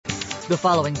The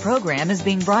following program is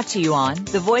being brought to you on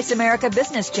the Voice America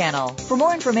Business Channel. For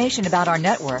more information about our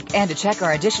network and to check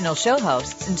our additional show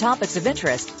hosts and topics of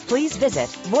interest, please visit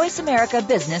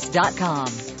voiceamericabusiness.com.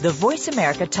 The Voice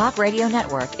America Talk Radio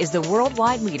Network is the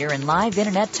worldwide leader in live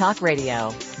Internet talk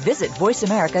radio. Visit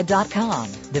voiceamerica.com.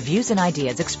 The views and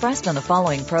ideas expressed on the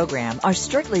following program are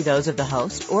strictly those of the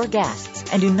host or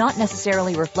guests and do not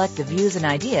necessarily reflect the views and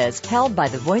ideas held by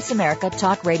the Voice America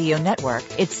Talk Radio Network,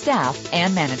 its staff,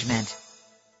 and management.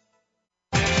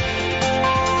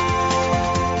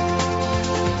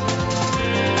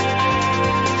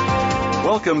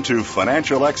 Welcome to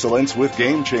Financial Excellence with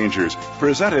Game Changers,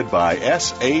 presented by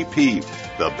SAP.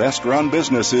 The best-run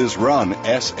businesses run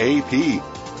SAP.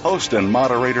 Host and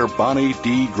moderator Bonnie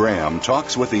D. Graham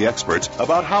talks with the experts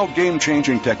about how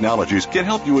game-changing technologies can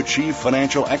help you achieve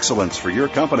financial excellence for your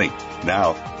company.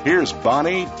 Now, here's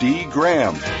Bonnie D.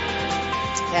 Graham.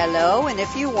 Hello, and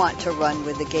if you want to run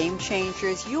with the Game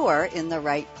Changers, you are in the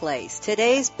right place.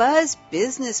 Today's buzz,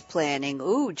 business planning.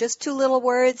 Ooh, just two little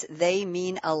words, they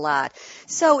mean a lot.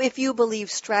 So if you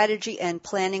believe strategy and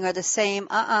planning are the same,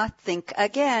 think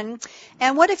again.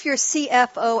 And what if your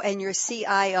CFO and your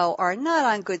CIO are not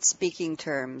on good speaking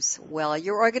terms? Well,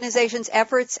 your organization's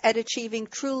efforts at achieving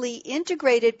truly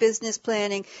integrated business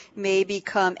planning may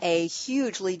become a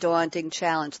hugely daunting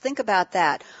challenge. Think about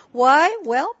that. Why?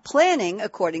 Well, planning,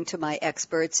 according to my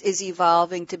experts, is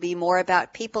evolving to be more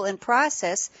about people and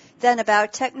process than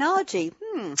about technology.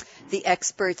 The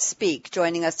experts speak.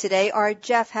 Joining us today are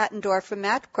Jeff Hattendorf from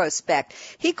Macrospect.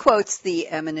 He quotes the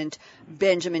eminent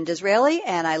Benjamin Disraeli,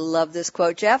 and I love this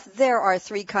quote, Jeff. There are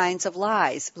three kinds of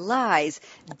lies. Lies,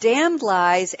 damned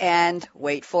lies, and,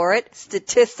 wait for it,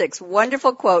 statistics.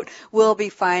 Wonderful quote. We'll be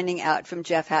finding out from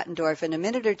Jeff Hattendorf in a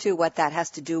minute or two what that has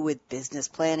to do with business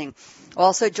planning.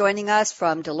 Also joining us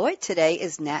from Deloitte today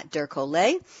is Nat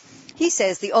Dercollet. He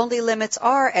says the only limits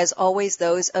are, as always,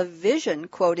 those of vision,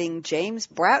 quoting James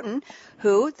Broughton,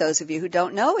 who, those of you who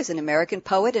don't know, is an American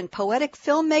poet and poetic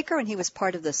filmmaker, and he was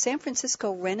part of the San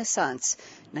Francisco Renaissance,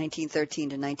 1913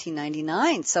 to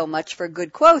 1999. So much for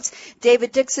good quotes.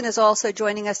 David Dixon is also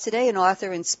joining us today, an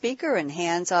author and speaker and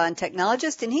hands-on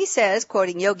technologist, and he says,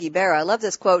 quoting Yogi Berra, I love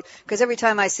this quote because every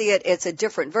time I see it, it's a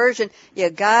different version.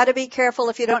 You got to be careful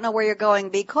if you don't know where you're going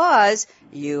because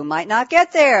you might not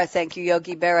get there. Thank you,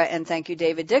 Yogi Berra, and thank you,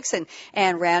 David Dixon.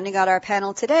 And rounding out our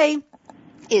panel today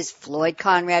is Floyd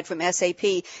Conrad from SAP.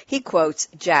 He quotes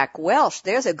Jack Welch.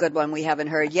 There's a good one we haven't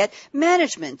heard yet.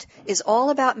 Management is all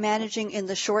about managing in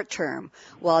the short term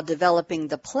while developing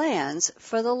the plans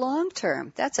for the long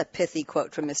term. That's a pithy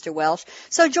quote from Mr. Welch.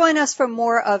 So join us for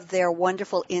more of their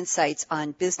wonderful insights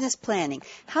on business planning.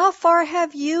 How far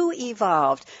have you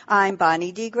evolved? I'm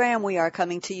Bonnie D. Graham. We are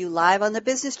coming to you live on the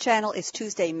Business Channel. It's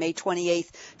Tuesday, May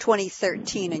 28th,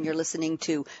 2013, and you're listening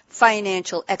to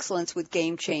Financial Excellence with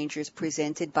Game Changers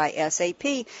presented by SAP.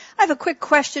 I have a quick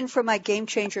question for my Game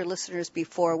Changer listeners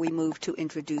before we move to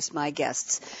introduce my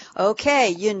guests. Okay,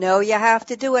 you know you have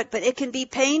to do it, but it can be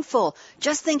painful.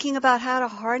 Just thinking about how to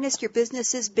harness your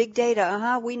business's big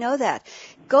data. We know that.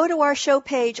 Go to our show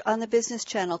page on the Business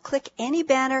Channel, click any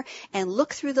banner, and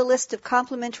look through the list of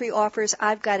complimentary offers.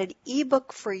 I've got an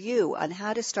ebook for you on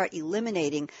how to start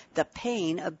eliminating the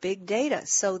pain of big data.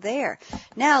 So there.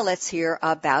 Now let's hear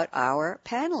about our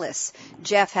panelists.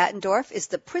 Jeff Hattendorf is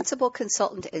the principal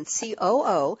consultant and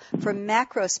COO for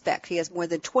Macrospect. He has more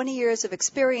than 20 years of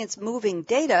experience moving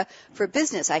data for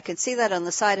business. I can see that on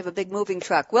the side of a big moving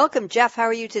truck. Welcome, Jeff. How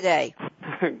are you today?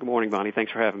 Good morning, Bonnie.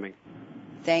 Thanks for having me.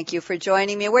 Thank you for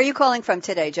joining me. Where are you calling from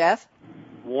today, Jeff?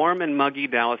 Warm and muggy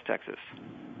Dallas, Texas.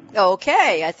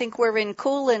 Okay, I think we're in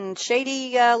cool and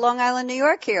shady Long Island, New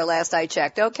York here last I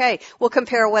checked. Okay, we'll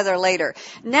compare weather later.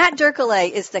 Nat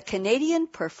Dercollet is the Canadian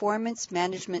Performance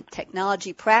Management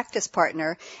Technology Practice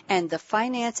Partner and the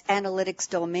Finance Analytics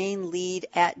Domain Lead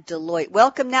at Deloitte.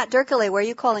 Welcome, Nat Dercollet. Where are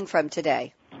you calling from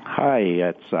today?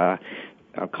 Hi,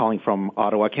 I'm calling from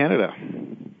Ottawa, Canada.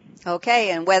 Okay,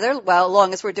 and weather? Well, as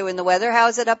long as we're doing the weather, how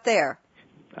is it up there?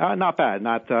 Not bad.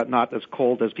 Not as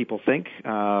cold as people think.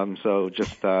 So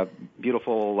just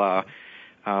beautiful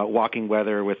walking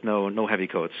weather with no heavy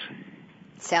coats.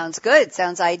 Sounds good.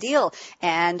 Sounds ideal.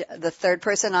 And the third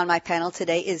person on my panel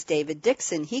today is David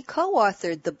Dixon. He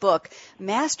co-authored the book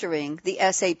Mastering the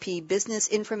SAP Business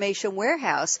Information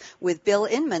Warehouse with Bill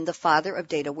Inman, the father of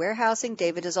data warehousing.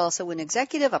 David is also an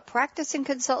executive, a practicing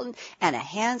consultant, and a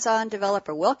hands-on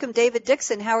developer. Welcome, David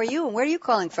Dixon. How are you, and where are you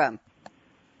calling from?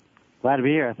 Glad to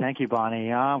be here. Thank you,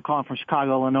 Bonnie. I'm calling from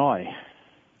Chicago, Illinois.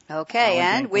 Okay,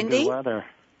 and windy? Good weather.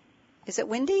 Is it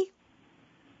windy?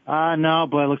 No,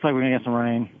 but it looks like we're going to get some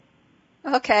rain.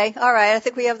 Okay, all right. I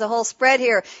think we have the whole spread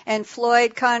here. And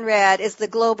Floyd Conrad is the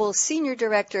Global Senior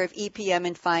Director of EPM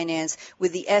and Finance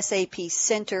with the SAP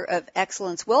Center of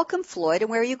Excellence. Welcome, Floyd, and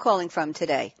where are you calling from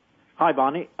today? Hi,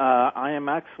 Bonnie. I am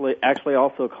actually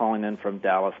also calling in from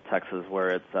Dallas, Texas, where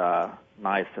it's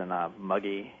nice and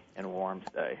muggy and warm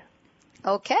today.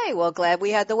 Okay, well, glad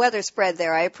we had the weather spread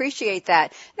there. I appreciate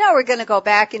that. Now we're going to go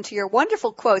back into your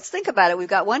wonderful quotes. Think about it. We've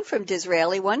got one from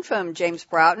Disraeli, one from James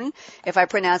Broughton, if I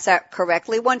pronounce that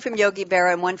correctly, one from Yogi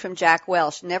Berra, and one from Jack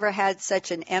Welch. Never had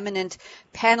such an eminent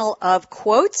panel of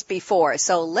quotes before,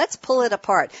 so let's pull it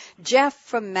apart. Jeff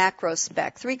from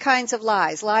MacroSpec, 3 kinds of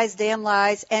lies, lies, damn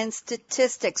lies, and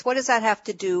statistics. What does that have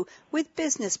to do with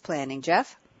business planning,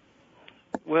 Jeff?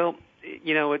 Well,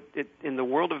 in the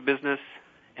world of business,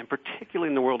 and particularly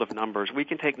in the world of numbers, we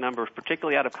can take numbers,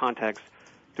 particularly out of context,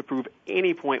 to prove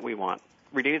any point we want.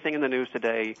 Read anything in the news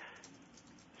today,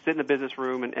 sit in the business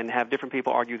room and have different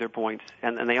people argue their points,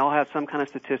 and they all have some kind of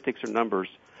statistics or numbers.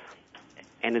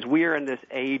 And as we are in this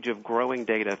age of growing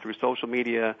data through social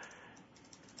media,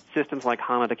 systems like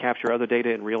HANA to capture other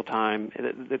data in real time,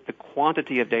 the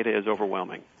quantity of data is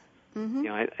overwhelming. Mm-hmm.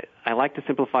 I like to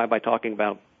simplify by talking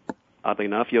about, oddly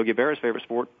enough, Yogi Berra's favorite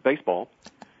sport, baseball.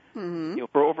 Mm-hmm.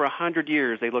 For over 100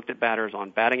 years, they looked at batters on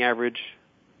batting average,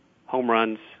 home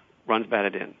runs, runs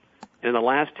batted in. And in the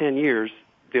last 10 years,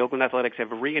 the Oakland Athletics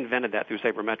have reinvented that through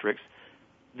sabermetrics.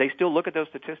 They still look at those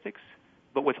statistics,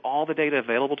 but with all the data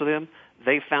available to them,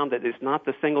 they found that it's not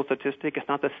the single statistic, it's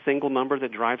not the single number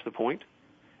that drives the point.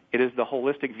 It is the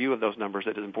holistic view of those numbers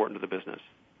that is important to the business.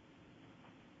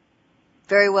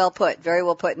 Very well put, very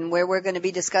well put. And we're going to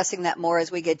be discussing that more as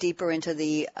we get deeper into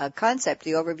the concept,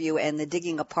 the overview, and the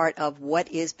digging apart of what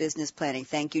is business planning.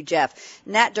 Thank you, Jeff.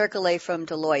 Nat Derkele from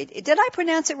Deloitte. Did I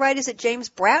pronounce it right? Is it James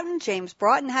Broughton? James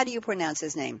Broughton? How do you pronounce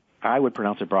his name? I would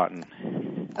pronounce it Broughton.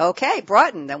 Okay,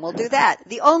 Broughton, then we'll do that.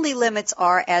 The only limits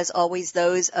are, as always,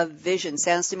 those of vision.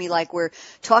 Sounds to me like we're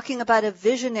talking about a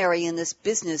visionary in this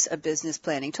business of business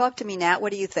planning. Talk to me, Nat.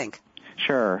 What do you think?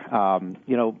 Sure.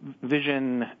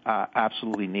 Vision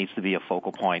absolutely needs to be a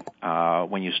focal point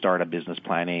when you start a business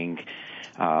planning,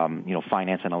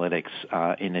 finance analytics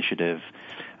initiative.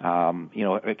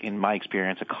 In my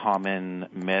experience, a common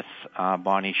myth,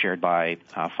 Bonnie, shared by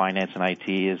finance and IT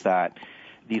is that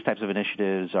these types of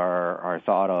initiatives are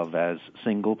thought of as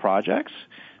single projects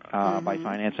by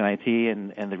finance and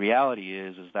IT, and the reality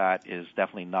is that is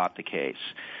definitely not the case.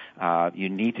 You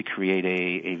need to create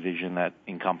a vision that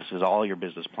encompasses all your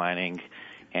business planning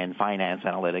and finance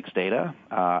analytics data,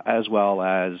 as well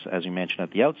as you mentioned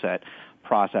at the outset,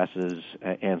 processes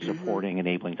and supporting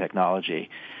enabling technology.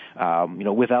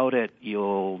 Without it,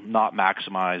 you'll not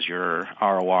maximize your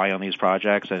ROI on these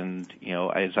projects. And,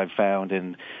 as I've found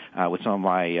with some of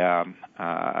my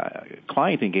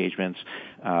client engagements,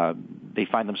 they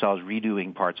find themselves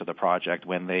redoing parts of the project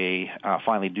when they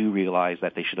finally do realize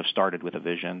that they should have started with a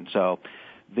vision. So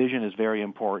vision is very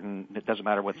important. It doesn't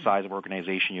matter what size of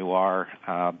organization you are.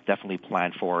 Definitely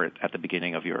plan for it at the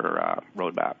beginning of your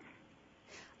roadmap.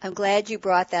 I'm glad you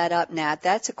brought that up, Nat.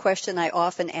 That's a question I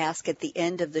often ask at the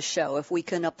end of the show, if we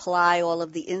can apply all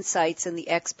of the insights and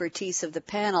the expertise of the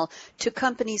panel to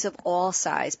companies of all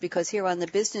size, because here on the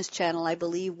Business Channel, I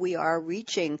believe we are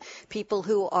reaching people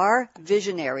who are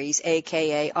visionaries,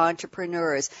 aka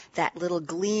entrepreneurs, that little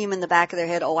gleam in the back of their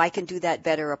head, oh, I can do that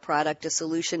better, a product, a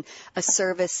solution, a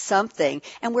service, something.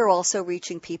 And we're also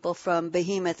reaching people from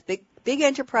behemoth, big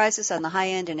enterprises on the high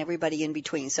end and everybody in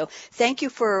between. So thank you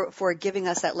for giving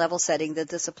us that level setting that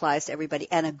this applies to everybody,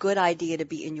 and a good idea to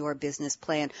be in your business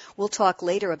plan. We'll talk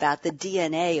later about the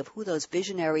DNA of who those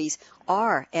visionaries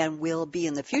are and will be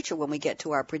in the future when we get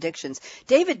to our predictions.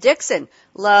 David Dixon,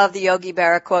 love the Yogi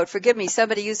Berra quote. Forgive me,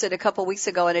 somebody used it a couple weeks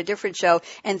ago on a different show,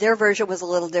 and their version was a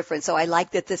little different. So I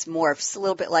like that this morphs a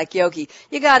little bit like Yogi.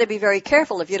 You got to be very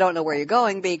careful if you don't know where you're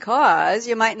going, because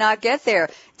you might not get there.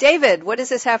 David, what does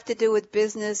this have to do with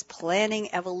business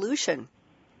planning evolution?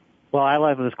 Well, I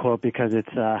love this quote because there's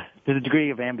a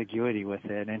degree of ambiguity with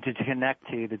it, and to connect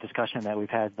to the discussion that we've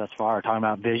had thus far, talking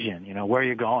about vision, where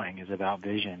you're going is about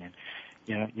vision,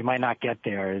 and you might not get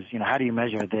there. Is how do you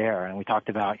measure there? And we talked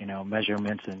about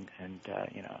measurements and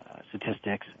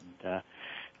statistics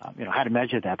and how to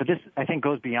measure that. But this, I think,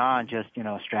 goes beyond just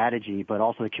strategy, but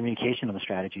also the communication of the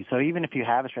strategy. So even if you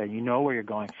have a strategy, you know where you're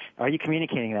going. Are you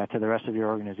communicating that to the rest of your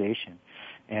organization?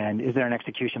 And is there an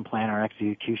execution plan or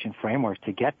execution framework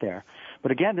to get there?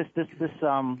 But again, this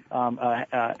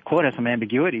quote has some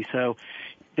ambiguity. So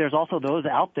there's also those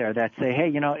out there that say, hey,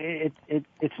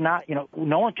 it's not,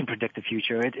 no one can predict the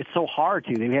future. It's so hard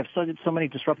to. We have so many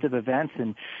disruptive events,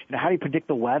 and how do you predict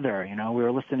the weather? We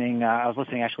were listening. I was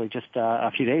listening actually just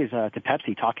a few days to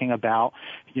Pepsi talking about,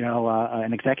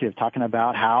 an executive talking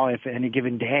about how if any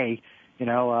given day,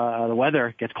 the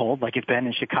weather gets cold, like it's been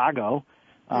in Chicago,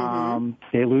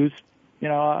 they lose,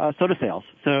 soda sales.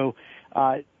 So.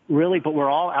 Really, but we're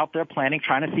all out there planning,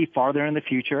 trying to see farther in the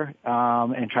future,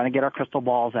 and trying to get our crystal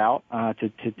balls out to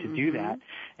do that.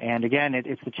 And again,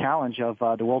 it's the challenge of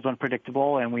the world's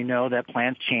unpredictable, and we know that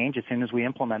plans change as soon as we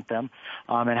implement them.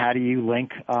 And how do you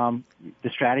link the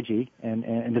strategy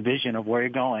and the vision of where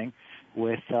you're going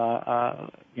with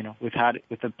with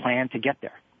the plan to get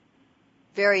there?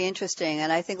 Very interesting. And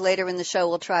I think later in the show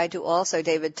we'll try to also,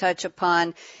 David, touch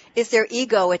upon, is there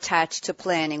ego attached to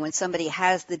planning when somebody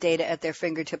has the data at their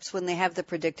fingertips, when they have the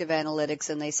predictive analytics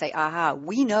and they say, aha,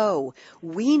 we know,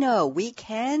 we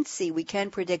can see, we can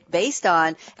predict based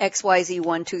on X, Y, Z,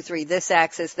 1, 2, 3, this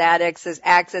axis, that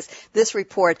axis, this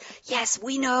report. Yes,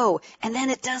 we know. And then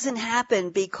it doesn't happen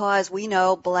because we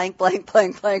know blank, blank,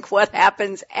 blank, blank, what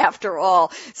happens after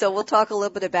all. So we'll talk a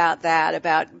little bit about that,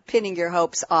 about pinning your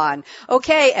hopes on.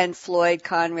 Okay, and Floyd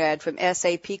Conrad from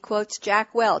SAP quotes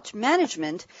Jack Welch,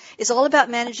 management is all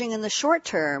about managing in the short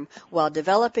term while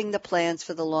developing the plans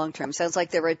for the long term. Sounds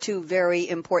like there are two very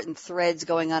important threads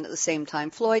going on at the same time.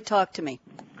 Floyd, talk to me.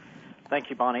 Thank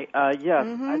you, Bonnie. Yes,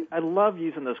 I love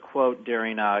using this quote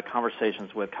during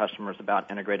conversations with customers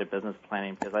about integrated business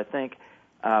planning because I think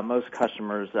most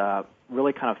customers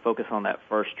really kind of focus on that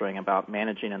first string about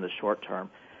managing in the short term.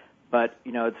 But,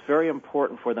 it's very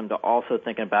important for them to also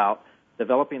think about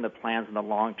developing the plans in the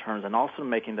long term and also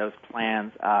making those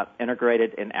plans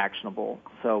integrated and actionable.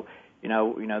 So,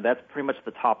 that's pretty much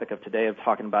the topic of today of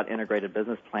talking about integrated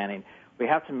business planning. We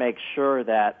have to make sure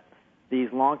that these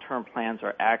long-term plans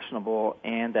are actionable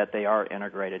and that they are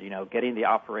integrated, getting the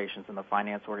operations and the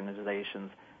finance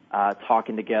organizations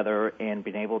talking together and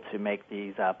being able to make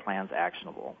these plans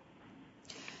actionable.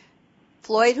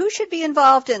 Floyd, who should be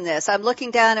involved in this? I'm looking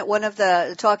down at one of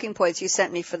the talking points you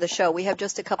sent me for the show. We have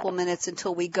just a couple minutes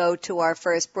until we go to our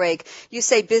first break. You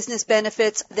say business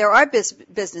benefits. There are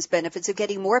business benefits of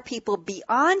getting more people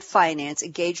beyond finance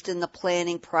engaged in the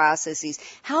planning processes.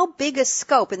 How big a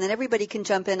scope, and then everybody can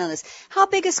jump in on this, how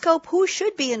big a scope, who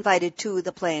should be invited to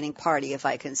the planning party, if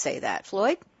I can say that?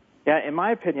 Floyd? Yeah, in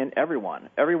my opinion, everyone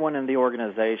in the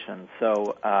organization.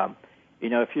 So,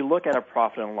 if you look at a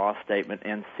profit and loss statement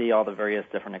and see all the various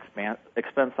different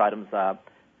expense items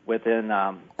within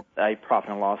a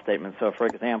profit and loss statement. So, for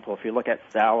example, if you look at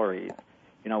salaries,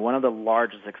 one of the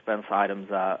largest expense items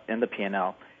in the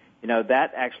P&L,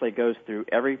 that actually goes through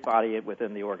everybody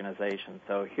within the organization.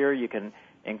 So here you can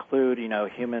include,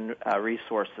 human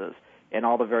resources and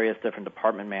all the various different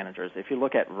department managers. If you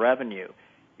look at revenue,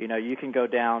 you can go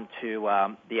down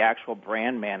to the actual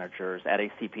brand managers at a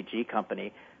CPG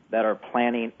company that are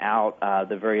planning out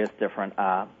the various different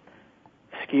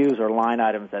SKUs or line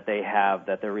items that they have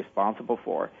that they're responsible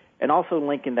for, and also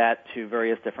linking that to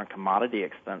various different commodity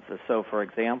expenses. So, for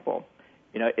example,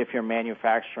 if you're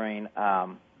manufacturing,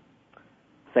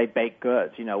 say, baked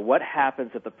goods, what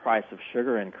happens if the price of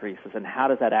sugar increases, and how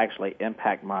does that actually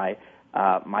impact my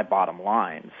bottom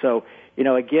line? So,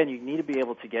 again, you need to be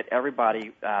able to get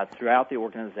everybody throughout the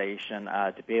organization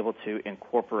to be able to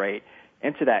incorporate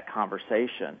into that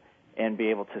conversation and be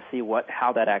able to see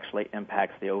how that actually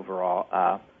impacts the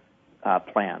overall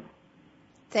plan.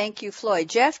 Thank you, Floyd.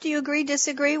 Jeff, do you agree,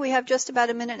 disagree? We have just about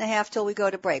a minute and a half till we go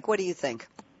to break. What do you think?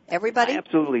 Everybody? I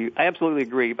absolutely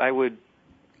agree. I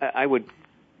would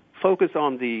focus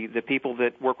on the people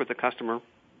that work with the customer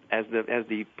as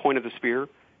the point of the spear.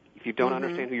 If you don't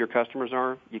understand who your customers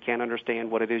are, you can't understand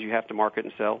what it is you have to market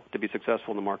and sell to be successful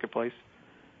in the marketplace.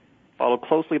 Followed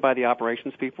closely by the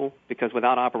operations people, because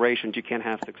without operations, you can't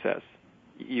have success.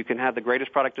 You can have the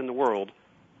greatest product in the world.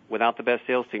 Without the best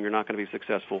sales team, you're not going to be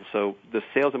successful. So the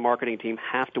sales and marketing team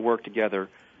have to work together,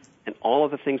 and all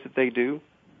of the things that they do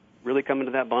really come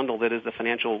into that bundle that is the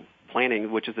financial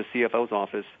planning, which is the CFO's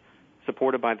office,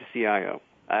 supported by the CIO.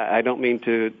 I don't mean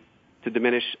to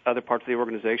diminish other parts of the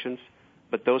organizations,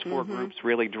 but those four groups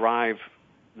really drive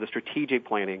the strategic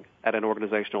planning at an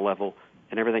organizational level,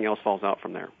 and everything else falls out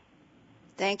from there.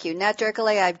 Thank you. Nat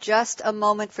Derkele, I have just a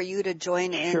moment for you to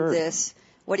join in this.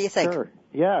 What do you think? Sure.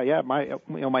 Yeah.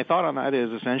 My thought on that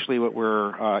is essentially what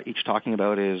we're each talking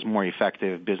about is more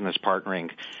effective business partnering,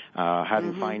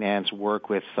 having finance work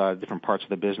with different parts of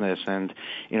the business, and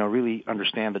really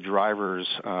understand the drivers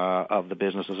of the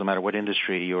business, doesn't matter what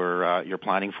industry you're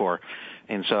planning for.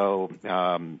 And so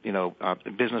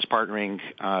business partnering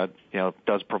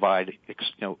does provide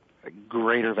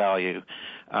greater value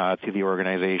to the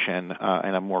organization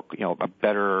and a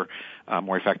better,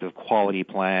 more effective quality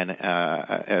plan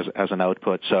as an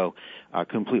output. So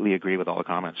completely agree with all the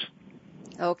comments.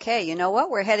 Okay, you know what?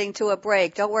 We're heading to a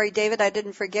break. Don't worry, David, I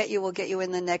didn't forget you. We'll get you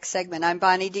in the next segment. I'm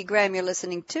Bonnie D. Graham. You're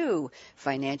listening to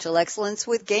Financial Excellence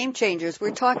with Game Changers.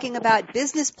 We're talking about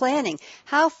business planning.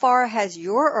 How far has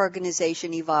your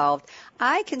organization evolved?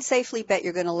 I can safely bet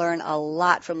you're going to learn a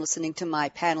lot from listening to my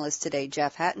panelists today,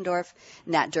 Jeff Hattendorf,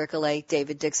 Nat Dirkele,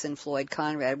 David Dixon, Floyd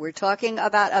Conrad. We're talking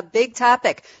about a big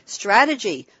topic,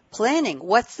 strategy. Planning,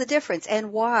 what's the difference,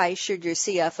 and why should your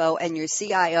CFO and your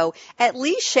CIO at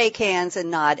least shake hands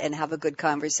and nod and have a good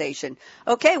conversation?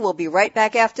 Okay, we'll be right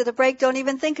back after the break. Don't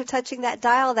even think of touching that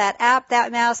dial, that app,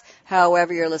 that mouse,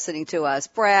 however you're listening to us.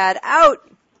 Brad, out!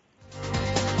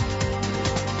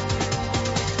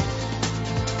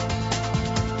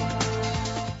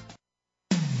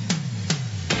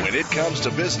 When it comes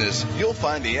to business, you'll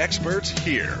find the experts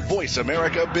here. Voice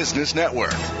America Business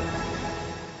Network.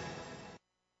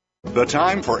 The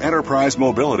time for enterprise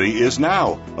mobility is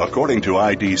now. According to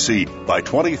IDC, by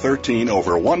 2013,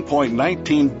 over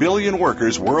 1.19 billion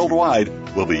workers worldwide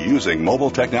will be using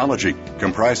mobile technology,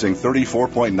 comprising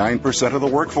 34.9% of the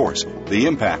workforce. The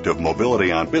impact of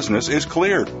mobility on business is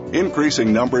clear.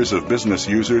 Increasing numbers of business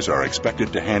users are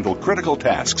expected to handle critical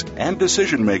tasks and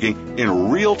decision-making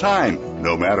in real time,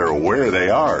 no matter where they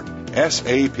are.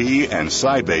 SAP and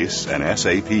Sybase, an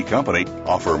SAP company,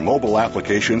 offer mobile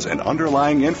applications and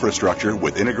underlying infrastructure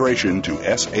with integration to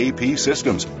SAP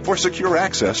systems for secure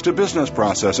access to business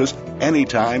processes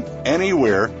anytime,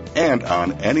 anywhere, and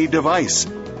on any device.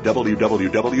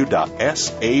 www.sap.com.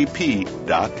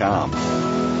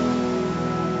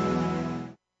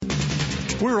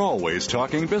 We're always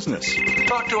talking business.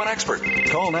 Talk to an expert.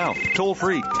 Call now, toll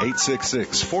free,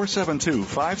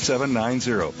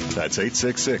 866-472-5790. That's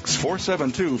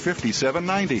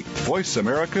 866-472-5790. Voice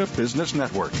America Business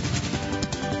Network.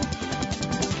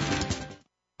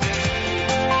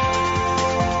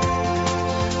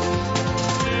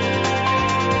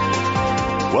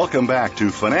 Welcome back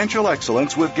to Financial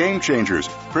Excellence with Game Changers,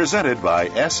 presented by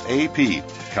SAP.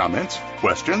 Comments?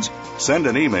 Questions? Send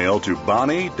an email to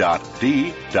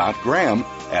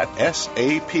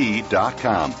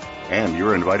bonnie.d.graham@sap.com. And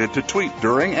you're invited to tweet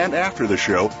during and after the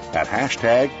show at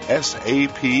hashtag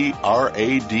SAPRADIO.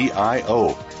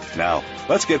 Now,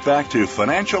 let's get back to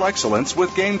Financial Excellence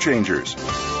with Game Changers.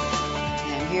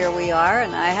 Here we are,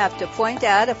 and I have to point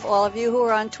out, if all of you who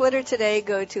are on Twitter today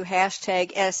go to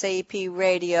hashtag SAP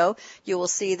Radio, you will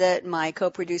see that my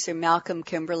co-producer Malcolm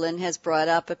Kimberlin has brought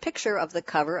up a picture of the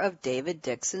cover of David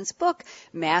Dixon's book,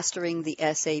 Mastering the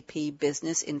SAP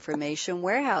Business Information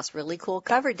Warehouse. Really cool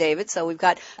cover, David. So we've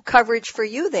got coverage for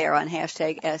you there on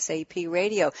hashtag SAP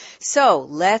Radio. So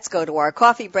let's go to our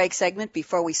coffee break segment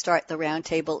before we start the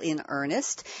roundtable in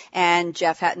earnest. And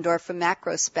Jeff Hattendorf from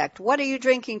Macrospect, what are you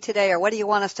drinking today, or what do you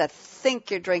want us to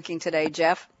think you're drinking today,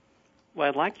 Jeff? Well,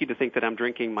 I'd like you to think that I'm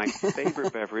drinking my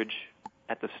favorite beverage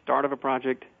at the start of a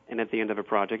project and at the end of a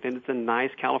project, and it's a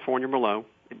nice California Merlot.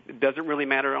 It doesn't really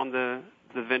matter on the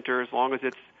vintner as long as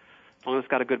it's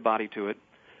got a good body to it.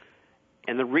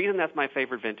 And the reason that's my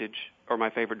favorite vintage or my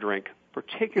favorite drink,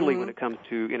 particularly when it comes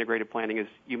to integrated planning, is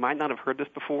you might not have heard this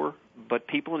before, but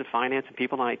people in finance and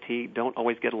people in IT don't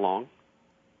always get along.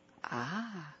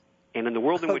 And in the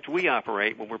world in which we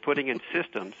operate, when we're putting in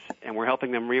systems and we're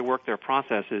helping them rework their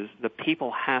processes, the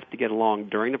people have to get along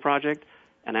during the project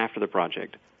and after the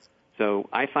project. So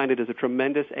I find it as a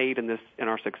tremendous aid in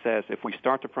our success if we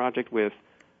start the project with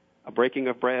a breaking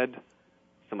of bread,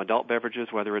 some adult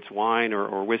beverages, whether it's wine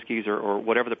or whiskeys or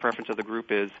whatever the preference of the group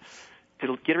is,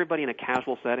 to get everybody in a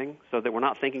casual setting so that we're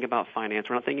not thinking about finance,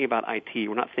 we're not thinking about IT,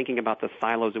 we're not thinking about the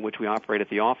silos in which we operate at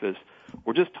the office.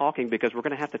 We're just talking because we're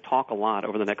going to have to talk a lot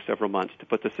over the next several months to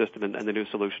put the system and the new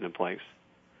solution in place.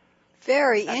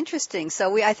 Very interesting.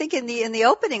 So I think in the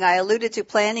opening I alluded to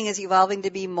planning is evolving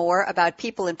to be more about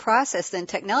people and process than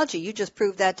technology. You just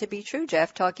proved that to be true,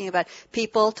 Jeff, talking about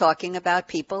people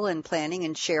and planning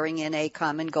and sharing in a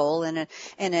common goal and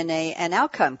an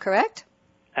outcome, correct?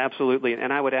 Absolutely.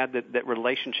 And I would add that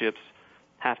relationships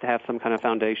have to have some kind of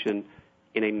foundation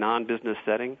in a non-business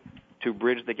setting to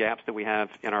bridge the gaps that we have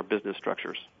in our business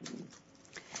structures.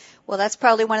 Well, that's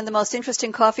probably one of the most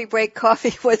interesting coffee break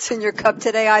coffee what's in your cup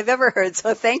today I've ever heard.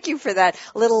 So thank you for that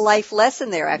little life lesson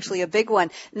there, actually a big one.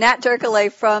 Nat Turkle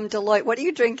from Deloitte, what are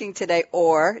you drinking today?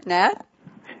 Or, Nat?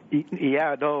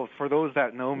 Yeah, no, for those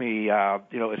that know me,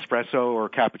 espresso or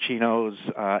cappuccinos,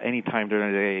 anytime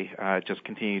during the day, just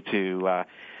continue to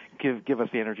give us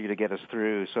the energy to get us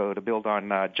through. So to build on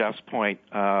Jeff's point,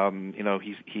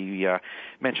 he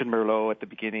mentioned Merlot at the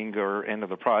beginning or end of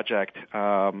the project.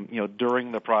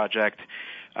 During the project,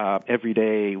 every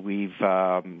day we've,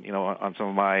 on some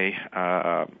of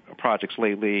my projects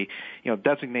lately,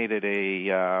 designated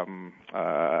a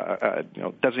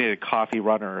designated coffee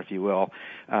runner, if you will,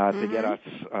 to get us,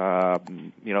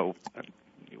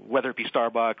 whether it be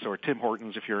Starbucks or Tim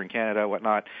Hortons if you're in Canada,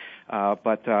 whatnot.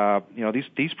 But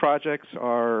these projects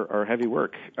are heavy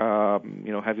work,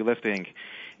 heavy lifting,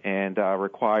 and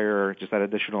require just that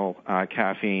additional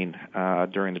caffeine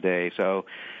during the day. So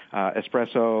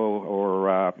espresso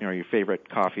or your favorite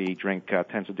coffee drink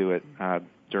tends to do it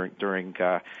during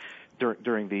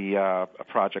the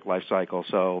project life cycle.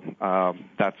 So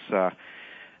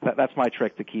that's my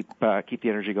trick to keep the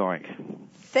energy going.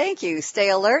 Thank you. Stay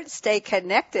alert, stay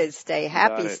connected, stay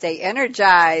happy, stay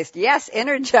energized. Yes,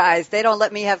 energized. They don't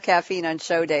let me have caffeine on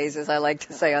show days, as I like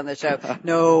to say on the show.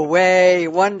 No way.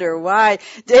 Wonder why.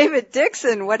 David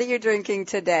Dixon, what are you drinking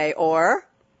today? Or?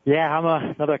 Yeah, I'm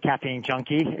another caffeine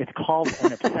junkie. It's called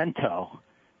an Absento.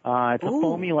 It's a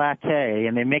foamy latte,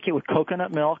 and they make it with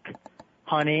coconut milk,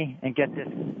 honey, and get this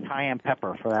cayenne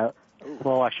pepper for that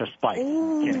little extra spice.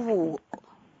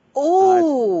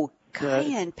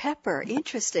 Cayenne pepper.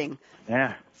 Interesting.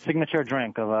 Yeah, signature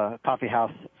drink of a coffee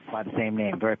house by the same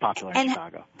name, very popular in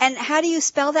Chicago. And how do you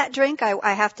spell that drink? I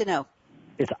have to know.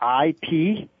 It's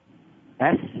IPSENTO.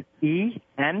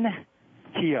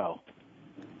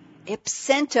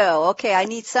 Ipsento. Okay, I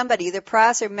need somebody, either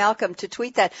Pras or Malcolm, to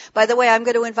tweet that. By the way, I'm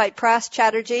going to invite Pras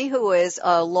Chatterjee, who is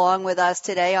along with us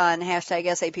today on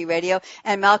hashtag SAP Radio,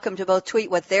 and Malcolm to both tweet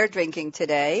what they're drinking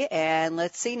today. And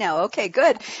let's see now. Okay,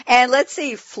 good. And let's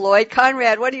see, Floyd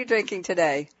Conrad, what are you drinking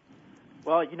today?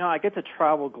 Well, I get to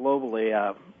travel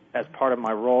globally as part of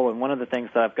my role, and one of the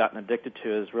things that I've gotten addicted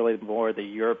to is really more the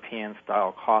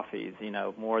European-style coffees,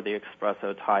 more the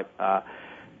espresso-type,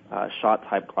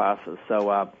 shot-type glasses.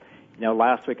 So,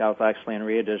 last week I was actually in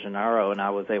Rio de Janeiro, and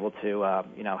I was able to,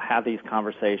 have these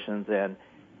conversations and,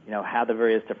 have the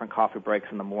various different coffee breaks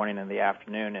in the morning and the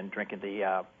afternoon, and drinking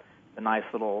the nice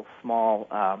little small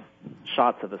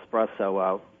shots of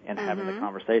espresso and having the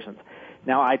conversations.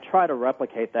 Now, I try to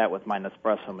replicate that with my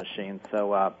Nespresso machine,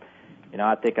 so,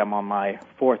 I think I'm on my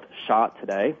fourth shot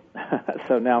today,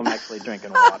 so now I'm actually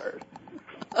drinking water.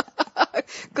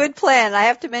 Good plan. I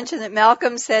have to mention that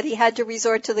Malcolm said he had to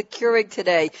resort to the Keurig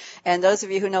today. And those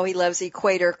of you who know he loves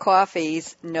Equator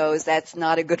coffees knows that's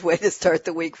not a good way to start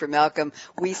the week for Malcolm.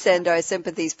 We send our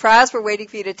sympathies. Pras, we're waiting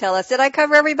for you to tell us. Did I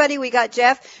cover everybody? We got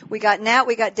Jeff, we got Nat,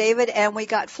 we got David, and we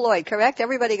got Floyd, correct?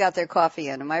 Everybody got their coffee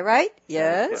in. Am I right?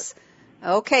 Yes?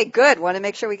 Okay, good. Want to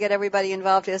make sure we get everybody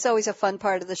involved. It's always a fun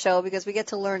part of the show because we get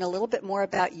to learn a little bit more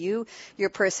about you, your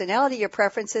personality, your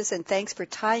preferences, and thanks for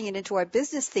tying it into our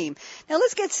business theme. Now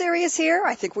let's get serious here.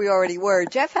 I think we already were.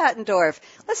 Jeff Hattendorf,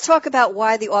 let's talk about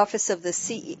why the Office of the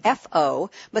CFO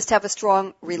must have a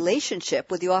strong relationship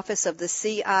with the Office of the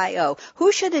CIO.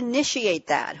 Who should initiate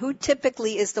that? Who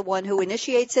typically is the one who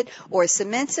initiates it or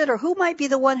cements it, or who might be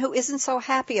the one who isn't so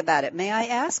happy about it? May I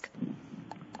ask?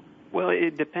 Well,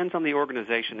 it depends on the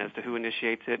organization as to who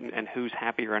initiates it and who's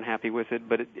happy or unhappy with it,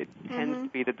 but it tends to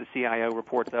be that the CIO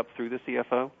reports up through the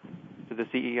CFO to the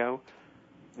CEO.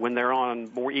 When they're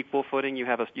on more equal footing, you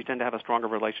tend to have a stronger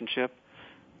relationship.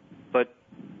 But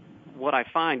what I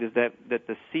find is that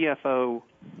the CFO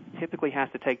typically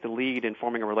has to take the lead in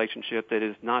forming a relationship that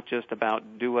is not just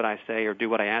about do what I say or do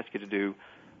what I ask you to do,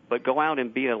 but go out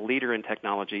and be a leader in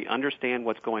technology, understand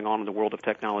what's going on in the world of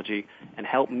technology, and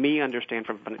help me understand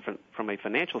from a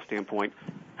financial standpoint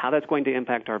how that's going to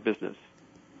impact our business.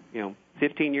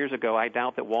 15 years ago, I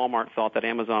doubt that Walmart thought that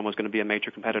Amazon was going to be a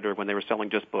major competitor when they were selling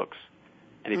just books.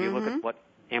 And if you look at what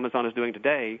Amazon is doing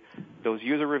today, those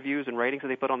user reviews and ratings that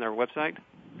they put on their website,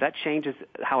 that changes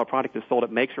how a product is sold.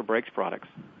 It makes or breaks products.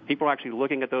 People are actually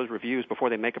looking at those reviews before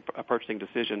they make a purchasing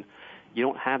decision. You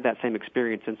don't have that same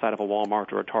experience inside of a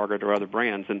Walmart or a Target or other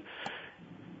brands. And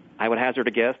I would hazard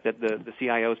a guess that the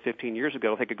CIOs 15 years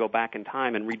ago, if they could go back in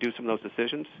time and redo some of those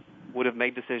decisions, would have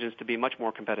made decisions to be much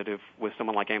more competitive with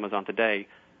someone like Amazon today,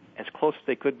 as close as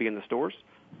they could be in the stores,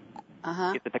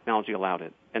 if the technology allowed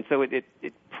it. And so it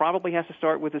probably has to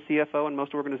start with the CFO in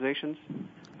most organizations,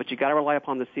 but you got to rely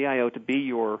upon the CIO to be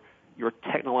your your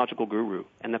technological guru.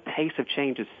 And the pace of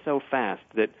change is so fast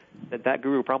that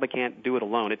guru probably can't do it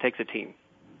alone. It takes a team.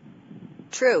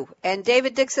 True. And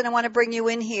David Dixon, I want to bring you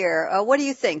in here. What do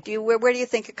you think? Where do you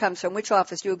think it comes from? Which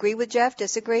office? Do you agree with Jeff?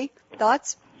 Disagree?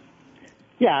 Thoughts?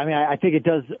 Yeah, I mean, I think it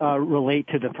does relate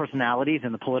to the personalities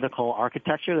and the political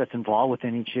architecture that's involved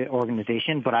within each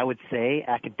organization. But I would say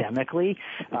academically,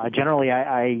 generally,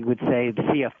 I would say the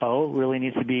CFO really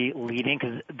needs to be leading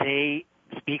because they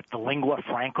speak the lingua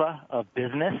franca of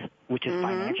business, which is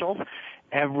financials.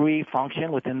 Every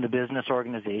function within the business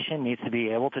organization needs to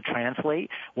be able to translate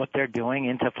what they're doing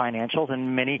into financials.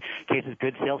 In many cases,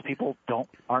 good salespeople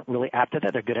aren't really apt at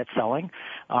that. They're good at selling.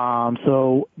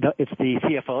 So it's the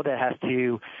CFO that has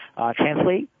to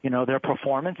translate, their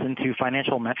performance into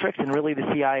financial metrics. And really, the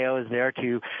CIO is there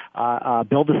to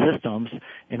build the systems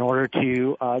in order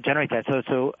to generate that.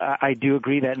 So I do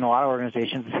agree that in a lot of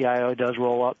organizations, the CIO does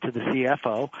roll up to the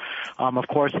CFO. Of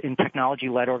course, in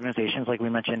technology-led organizations, like we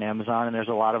mentioned, Amazon, and there's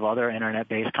a lot of other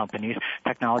internet-based companies,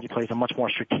 technology plays a much more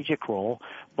strategic role.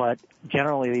 But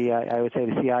generally, I would say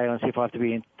the CIO and CFO have to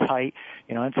be in tight,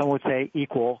 and some would say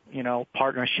equal,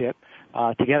 partnership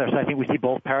together. So I think we see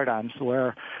both paradigms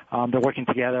where they're working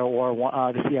together or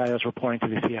the CIO is reporting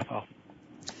to the CFO.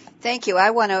 Thank you. I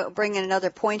want to bring in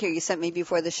another point here you sent me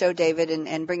before the show, David,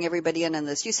 and bring everybody in on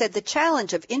this. You said the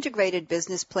challenge of integrated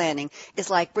business planning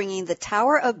is like bringing the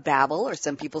Tower of Babel, or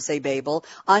some people say Babel,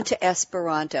 onto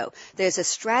Esperanto. There's a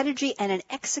strategy and an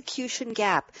execution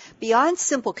gap beyond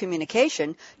simple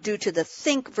communication due to the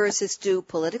think versus do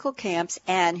political camps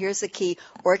and, here's the key,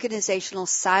 organizational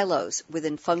silos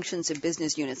within functions and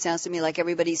business units. Sounds to me like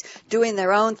everybody's doing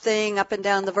their own thing up and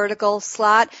down the vertical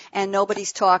slot and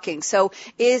nobody's talking. So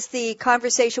is the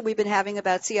conversation we've been having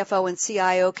about CFO and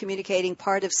CIO communicating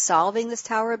part of solving this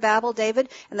Tower of Babel, David?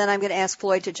 And then I'm going to ask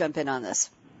Floyd to jump in on this.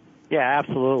 Yeah,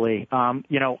 absolutely.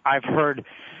 I've heard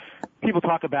people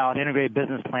talk about integrated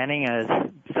business planning as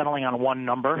settling on one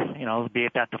number, be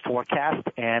it that the forecast.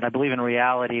 And I believe in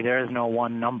reality, there is no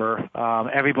one number.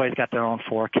 Everybody's got their own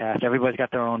forecast. Everybody's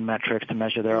got their own metrics to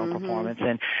measure their own performance.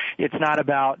 And it's not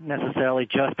about necessarily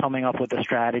just coming up with a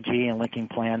strategy and linking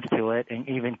plans to it and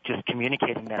even just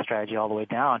communicating that strategy all the way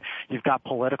down. You've got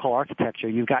political architecture.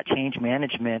 You've got change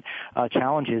management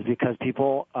challenges because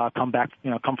people come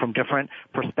from different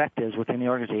perspectives within the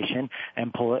organization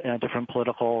and different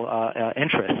political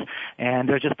interests. And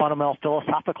there's just fundamental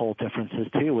philosophical differences,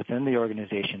 too, within the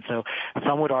organization. So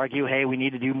some would argue, hey, we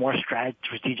need to do more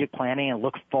strategic planning and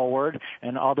look forward,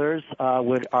 and others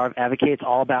would advocate it's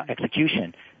all about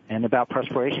execution and about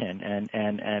perspiration.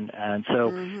 And so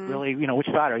really, which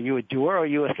side? Are you a doer or are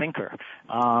you a thinker?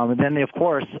 And then, of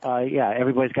course,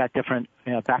 everybody's got different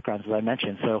backgrounds, as I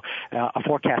mentioned. So a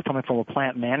forecast coming from a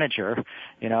plant manager,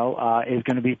 is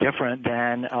going to be different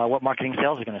than what marketing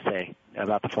sales are going to say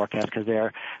about the forecast because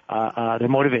they're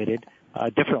motivated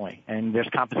differently. And there's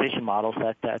compensation models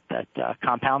that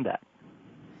compound that.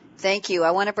 Thank you. I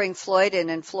want to bring Floyd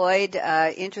in. And Floyd,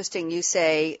 interesting, you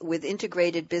say with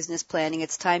integrated business planning,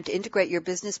 it's time to integrate your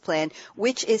business plan,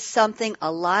 which is something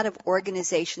a lot of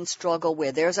organizations struggle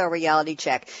with. There's our reality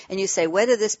check. And you say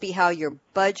whether this be how your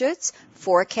budgets,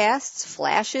 forecasts,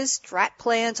 flashes, strat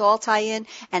plans all tie in,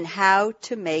 and how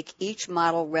to make each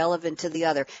model relevant to the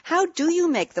other. How do you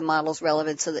make the models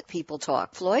relevant so that people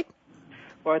talk? Floyd?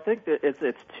 Well, I think that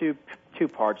it's two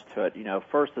parts to it.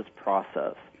 First is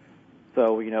process.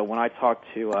 So, when I talk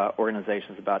to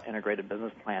organizations about integrated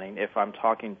business planning, if I'm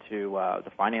talking to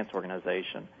the finance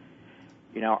organization,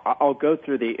 I'll go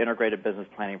through the integrated business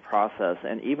planning process,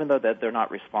 and even though that they're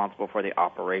not responsible for the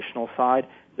operational side,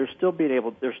 they're still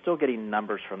getting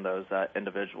numbers from those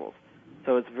individuals.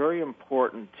 So it's very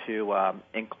important to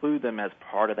include them as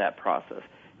part of that process.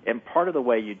 And part of the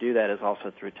way you do that is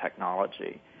also through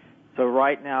technology. So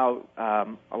right now,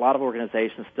 a lot of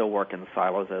organizations still work in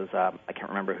silos, as I can't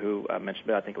remember who mentioned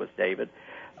it. I think it was David.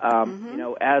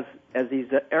 As these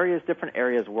different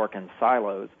areas work in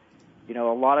silos, a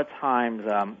lot of times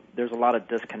there's a lot of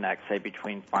disconnect, say,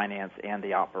 between finance and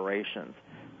the operations.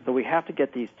 So we have to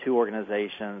get these two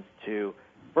organizations to,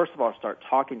 first of all, start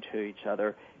talking to each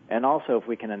other, and also if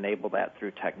we can enable that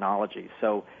through technology.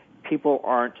 So people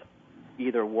aren't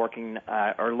either working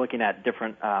or looking at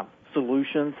different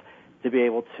solutions to be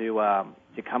able to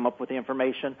come up with the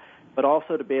information, but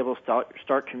also to be able to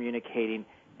start communicating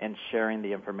and sharing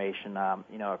the information,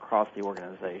 across the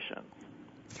organization.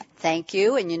 Thank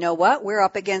you. And you know what? We're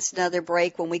up against another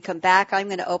break. When we come back, I'm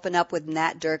going to open up with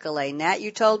Nat Dirkele. Nat,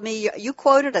 you told me, you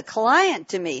quoted a client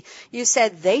to me. You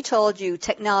said they told you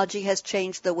technology has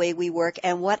changed the way we work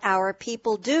and what our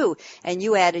people do. And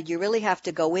you added you really have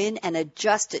to go in and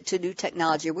adjust it to new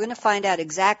technology. We're going to find out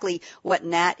exactly what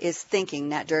Nat is thinking,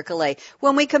 Nat Dirkele.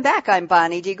 When we come back, I'm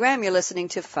Bonnie D. Graham. You're listening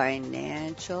to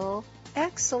Financial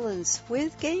Excellence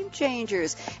with Game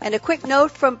Changers. And a quick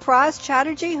note from Praz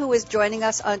Chatterjee, who is joining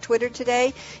us on Twitter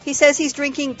today. He says he's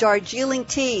drinking Darjeeling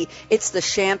tea. It's the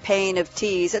champagne of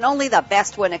teas, and only the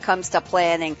best when it comes to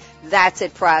planning. That's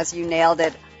it, Praz. You nailed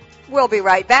it. We'll be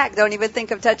right back. Don't even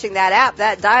think of touching that app,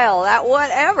 that dial, that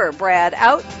whatever. Brad,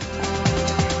 out.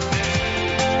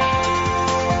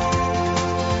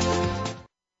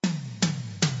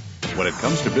 When it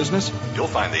comes to business, you'll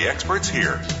find the experts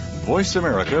here. Voice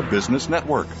America Business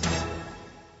Network.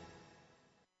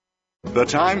 The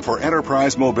time for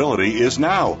enterprise mobility is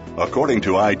now. According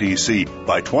to IDC,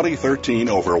 by 2013,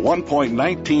 over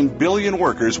 1.19 billion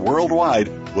workers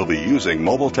worldwide will be using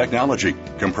mobile technology,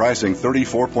 comprising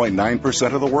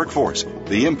 34.9% of the workforce.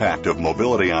 The impact of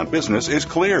mobility on business is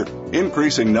clear.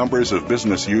 Increasing numbers of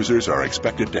business users are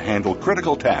expected to handle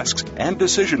critical tasks and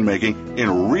decision-making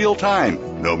in real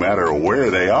time, no matter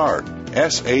where they are.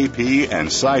 SAP and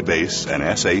Sybase,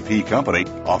 an SAP company,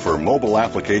 offer mobile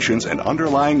applications and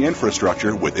underlying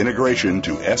infrastructure with integration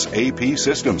to SAP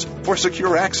systems for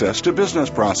secure access to business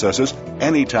processes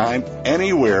anytime,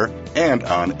 anywhere, and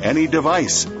on any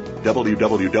device.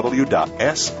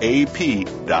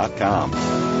 www.sap.com.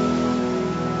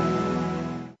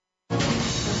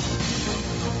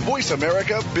 Voice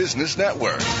America Business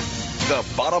Network, the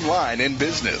bottom line in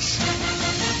business.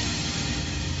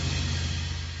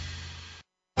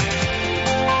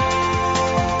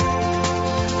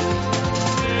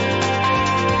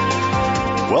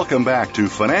 Welcome back to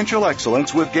Financial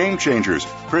Excellence with Game Changers,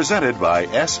 presented by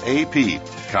SAP.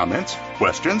 Comments?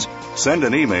 Questions? Send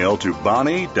an email to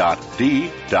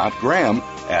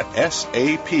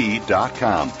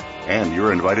bonnie.d.graham@sap.com. And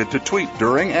you're invited to tweet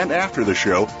during and after the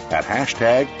show at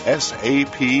hashtag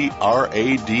SAPRADIO.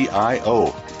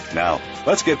 Now,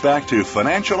 let's get back to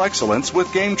Financial Excellence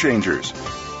with Game Changers.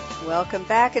 Welcome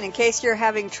back. And in case you're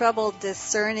having trouble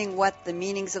discerning what the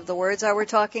meanings of the words are we're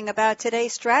talking about today,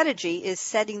 strategy is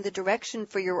setting the direction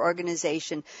for your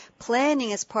organization.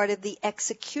 Planning is part of the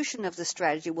execution of the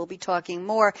strategy. We'll be talking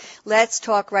more. Let's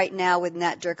talk right now with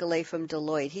Nat Dirkele from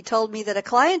Deloitte. He told me that a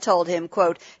client told him,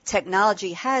 quote,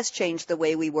 technology has changed the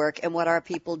way we work and what our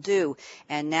people do.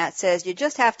 And Nat says you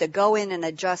just have to go in and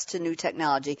adjust to new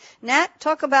technology. Nat,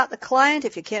 talk about the client.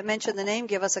 If you can't mention the name,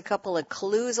 give us a couple of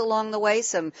clues along the way,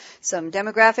 some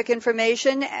demographic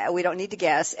information. We don't need to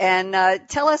guess. And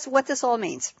tell us what this all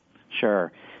means.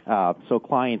 Sure. So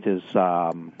client is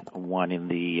one in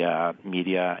the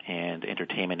media and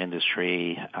entertainment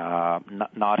industry,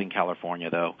 not in California,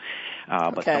 though,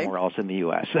 but somewhere else in the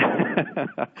U.S.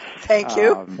 Thank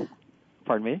you.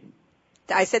 Pardon me?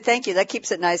 I said thank you. That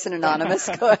keeps it nice and anonymous.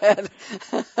 Go ahead.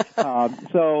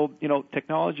 So,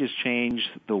 technology has changed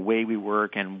the way we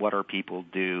work and what our people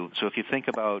do. So if you think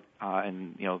about,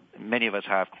 and, many of us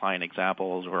have client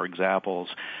examples or examples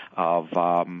of,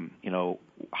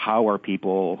 how our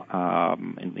people,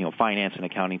 finance and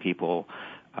accounting people,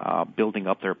 building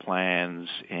up their plans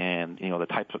and the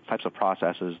types of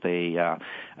processes they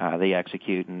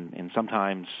execute, and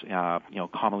sometimes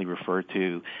commonly referred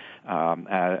to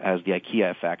as the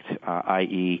IKEA effect,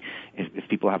 i.e., if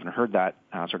people haven't heard that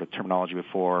sort of terminology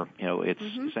before, it's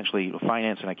essentially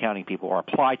finance and accounting people, or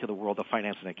applied to the world of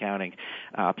finance and accounting.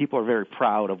 People are very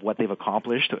proud of what they've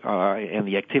accomplished and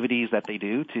the activities that they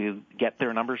do to get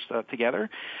their numbers together,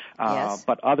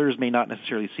 but others may not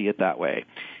necessarily see it that way.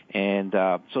 And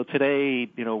so today,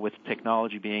 with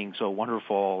technology being so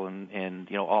wonderful and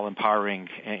all empowering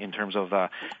in terms of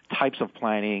types of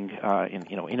planning,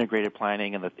 integrated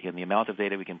planning, and the amount of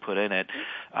data we can put in it,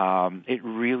 it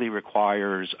really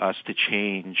requires us to change,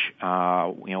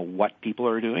 what people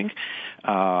are doing.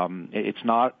 It's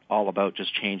not all about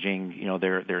just changing,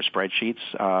 their spreadsheets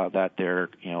that they're,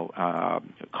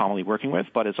 commonly working with,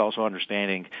 but it's also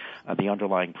understanding the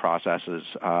underlying processes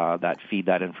that feed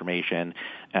that information.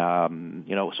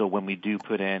 So when we do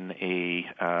put in a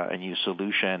new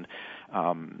solution,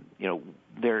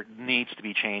 there needs to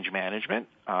be change management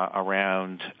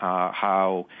around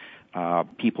how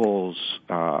people's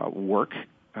work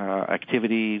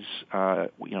activities,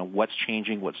 what's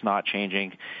changing, what's not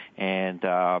changing, and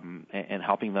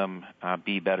helping them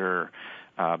be better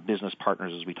business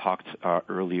partners, as we talked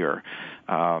earlier.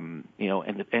 And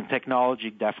technology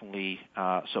definitely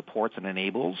supports and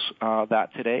enables that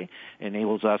today. It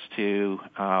enables us to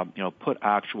put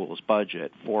actuals,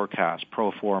 budget, forecast,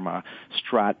 pro forma,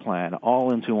 strat plan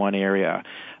all into one area,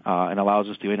 and allows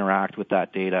us to interact with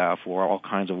that data for all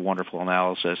kinds of wonderful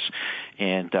analysis.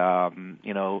 And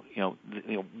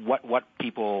what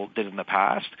people did in the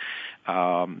past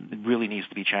really needs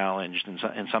to be challenged,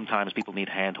 and sometimes people need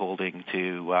hand-holding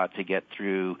to get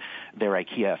through their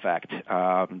IKEA effect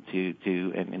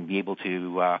and be able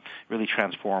to really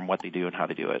transform what they do and how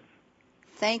they do it.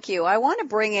 Thank you. I want to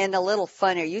bring in a little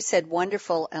fun here. You said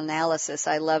wonderful analysis.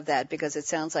 I love that because it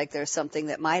sounds like there's something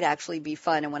that might actually be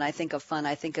fun. And when I think of fun,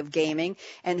 I think of gaming.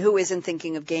 And who isn't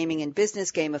thinking of gaming in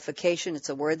business? Gamification. It's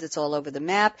a word that's all over the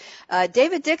map.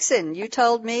 David Dixon, you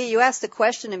asked the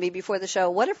question to me before the show,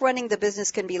 what if running the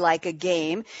business can be like a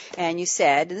game? And you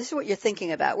said, and this is what you're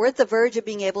thinking about, we're at the verge of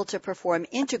being able to perform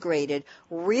integrated,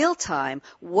 real-time,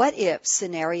 what-if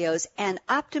scenarios and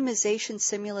optimization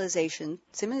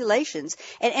simulations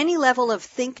at any level of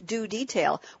think, do,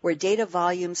 detail where data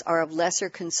volumes are of lesser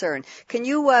concern. Can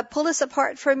you pull this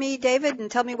apart for me, David, and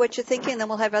tell me what you're thinking, and then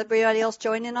we'll have everybody else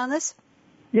join in on this?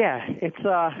 Yeah, it's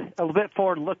a little bit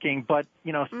forward-looking, but,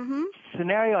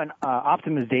 scenario and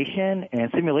optimization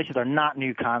and simulations are not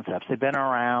new concepts. They've been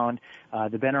around.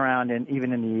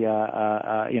 Even in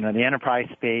the enterprise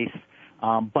space.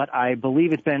 But I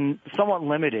believe it's been somewhat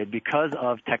limited because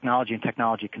of technology and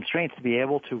technology constraints to be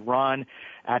able to run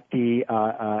at the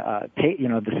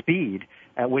speed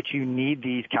at which you need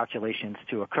these calculations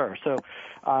to occur. So,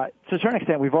 to a certain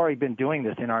extent, we've already been doing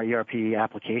this in our ERP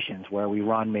applications where we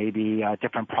run maybe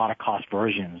different product cost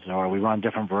versions, or we run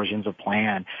different versions of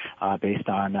plan based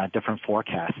on different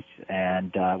forecasts,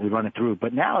 and we run it through.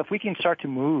 But now if we can start to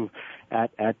move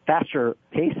at faster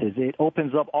paces, it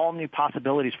opens up all new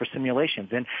possibilities for simulations.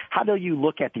 And how do you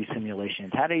look at these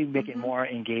simulations? How do you make it more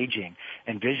engaging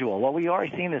and visual? Well, we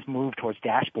already seen this move towards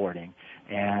dashboarding,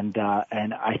 and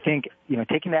I think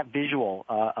taking that visual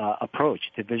approach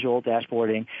to visual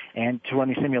dashboarding and to run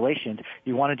these simulations,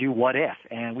 you want to do what if,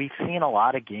 and we've seen a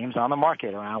lot of games on the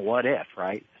market around what if,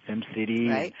 right? SimCity,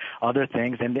 right, and other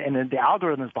things, and the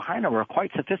algorithms behind them are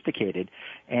quite sophisticated.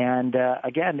 And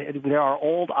again, there are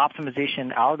old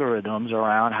optimization algorithms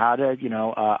around how to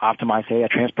optimize, say, a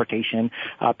transportation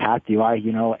path. Do I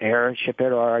air ship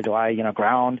it, or do I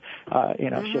ground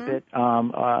ship it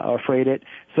or freight it?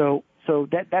 So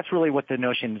that's really what the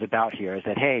notion is about here, is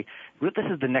that, hey, this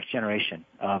is the next generation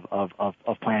of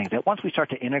planning, that once we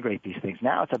start to integrate these things,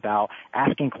 now it's about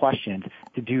asking questions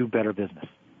to do better business.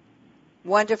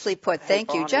 Wonderfully put.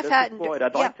 Thank you. Jeff Hatton. Floyd,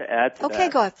 I'd like to add to that. Okay,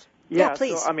 go ahead. Yeah,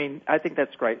 please. So, I think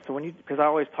that's great. So because I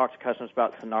always talk to customers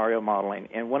about scenario modeling,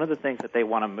 and one of the things that they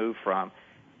want to move from,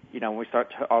 when we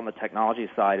start on the technology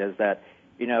side, is that,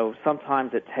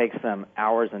 sometimes it takes them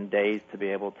hours and days to be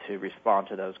able to respond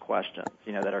to those questions,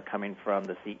 that are coming from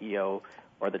the CEO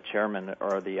or the chairman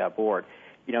or the board.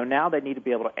 Now they need to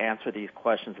be able to answer these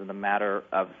questions in the matter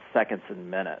of seconds and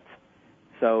minutes.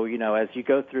 So, as you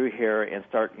go through here and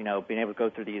start, being able to go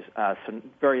through these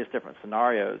various different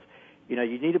scenarios, you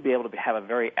need to be able to have a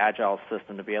very agile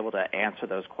system to be able to answer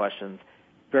those questions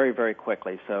very, very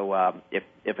quickly. So, if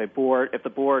the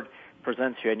board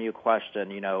presents you a new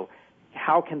question,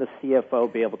 how can the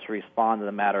CFO be able to respond in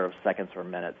a matter of seconds or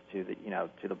minutes to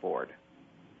the board?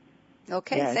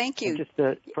 Okay, thank you. Just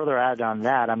to further add on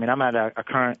that, I'm at a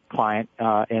current client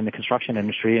in the construction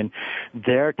industry, and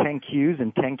their 10Qs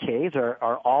and 10Ks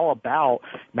are all about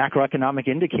macroeconomic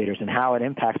indicators and how it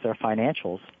impacts their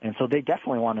financials. And so they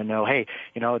definitely want to know, hey,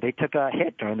 they took a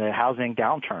hit during the housing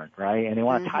downturn, right? And they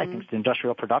want to tie things to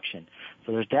industrial production.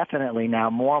 So there's definitely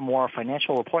now more and more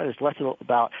financial reporting. It's less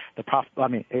about the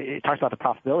it talks about the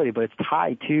profitability, but it's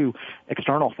tied to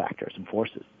external factors and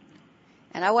forces.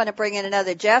 And I want to bring in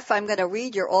another. Jeff, I'm going to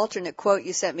read your alternate quote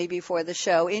you sent me before the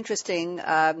show. Interesting.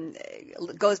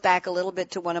 Goes back a little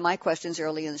bit to one of my questions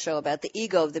early in the show about the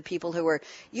ego of the people who are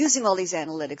using all these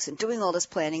analytics and doing all this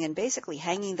planning and basically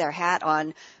hanging their hat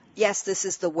on, yes, this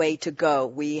is the way to go.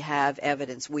 We have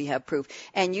evidence. We have proof.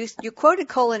 And you quoted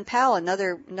Colin Powell,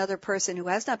 another person who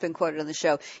has not been quoted on the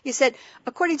show. You said,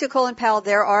 according to Colin Powell,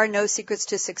 there are no secrets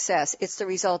to success. It's the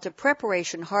result of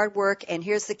preparation, hard work, and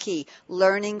here's the key,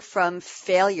 learning from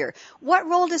failure. What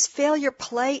role does failure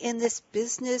play in this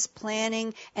business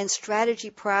planning and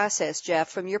strategy process, Jeff,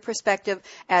 from your perspective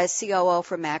as COO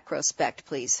for Macrospect,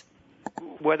 please?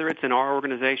 Whether it's in our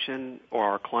organization or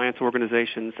our clients'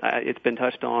 organizations, it's been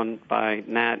touched on by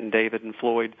Nat and David and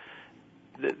Floyd.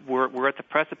 we're at the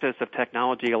precipice of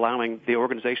technology allowing the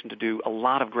organization to do a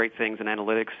lot of great things in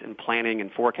analytics and planning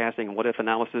and forecasting and what-if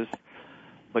analysis.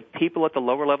 But people at the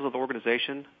lower levels of the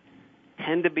organization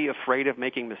tend to be afraid of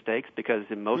making mistakes because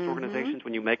in most organizations,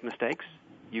 when you make mistakes,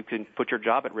 you can put your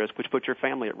job at risk, which puts your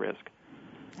family at risk.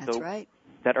 That's right.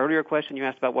 That earlier question you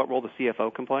asked about what role the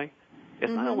CFO can play,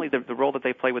 it's not only the role that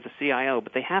they play with the CIO,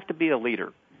 but they have to be a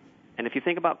leader. And if you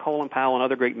think about Colin Powell and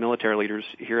other great military leaders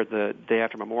here at the day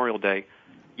after Memorial Day,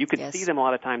 you could see them a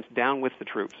lot of times down with the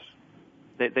troops.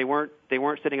 They weren't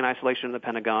sitting in isolation in the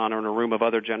Pentagon or in a room of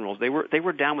other generals. They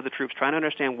were down with the troops trying to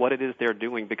understand what it is they're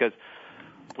doing, because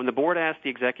when the board asks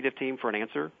the executive team for an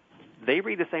answer, they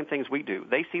read the same things we do.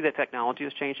 They see that technology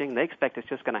is changing. They expect it's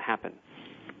just going to happen.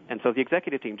 And so the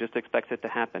executive team just expects it to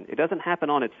happen. It doesn't happen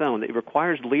on its own. It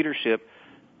requires leadership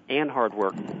and hard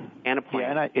work and a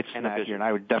plan. Yeah, and and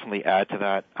I would definitely add to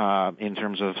that in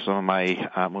terms of some of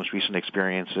my most recent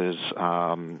experiences.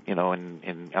 And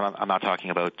I'm not talking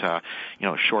about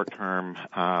short-term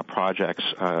projects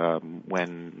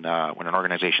when an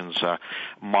organization's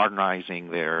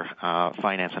modernizing their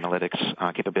finance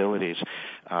analytics capabilities.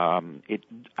 It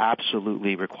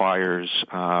absolutely requires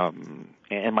some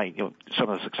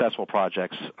of the successful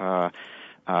projects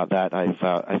that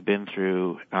I've been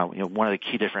through. One of the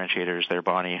key differentiators there,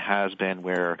 Bonnie, has been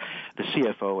where the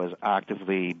CFO has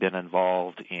actively been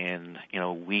involved in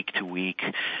week to week,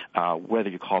 whether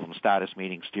you call them status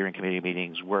meetings, steering committee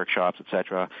meetings, workshops,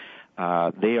 etc.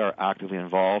 They are actively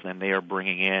involved, and they are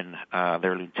bringing in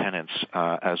their lieutenants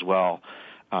as well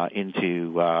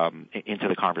into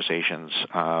the conversations,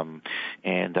 and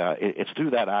it's through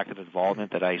that active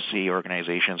involvement that I see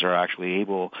organizations are actually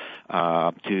able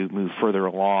to move further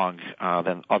along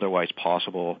than otherwise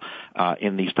possible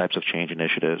in these types of change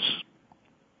initiatives.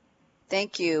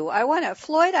 Thank you.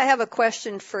 Floyd, I have a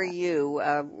question for you.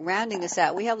 Rounding this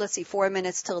out, we have, 4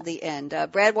 minutes till the end.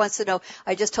 Brad wants to know,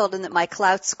 I just told him that my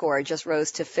Clout score just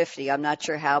rose to 50. I'm not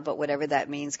sure how, but whatever that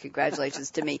means,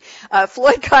 congratulations to me.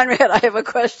 Floyd Conrad, I have a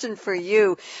question for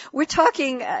you. We're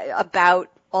talking about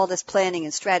all this planning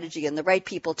and strategy and the right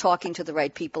people talking to the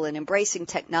right people and embracing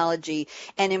technology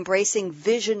and embracing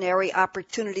visionary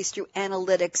opportunities through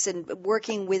analytics and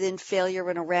working within failure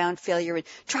and around failure and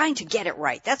trying to get it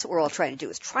right. That's what we're all trying to do,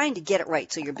 is trying to get it right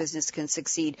so your business can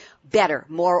succeed better,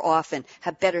 more often,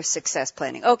 have better success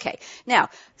planning. Okay, now,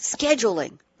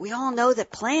 scheduling. We all know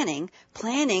that planning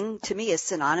to me is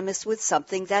synonymous with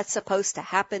something that's supposed to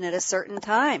happen at a certain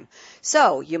time.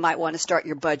 So you might want to start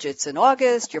your budgets in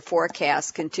August, your forecasts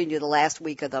continue the last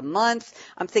week of the month.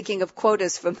 I'm thinking of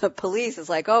quotas from the police. It's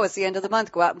like, it's the end of the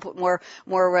month, go out and put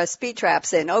more speed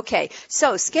traps in. Okay,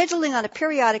 so scheduling on a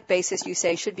periodic basis, you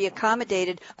say, should be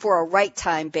accommodated for a right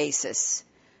time basis.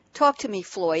 Talk to me,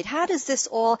 Floyd. How does this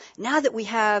all, now that we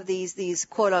have these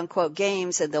quote-unquote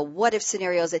games and the what-if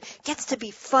scenarios, it gets to be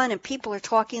fun and people are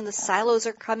talking, the silos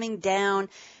are coming down,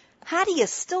 how do you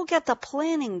still get the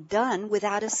planning done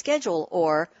without a schedule,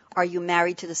 or are you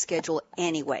married to the schedule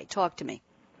anyway? Talk to me.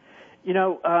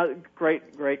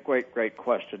 Great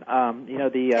question.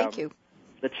 Thank you.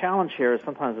 The challenge here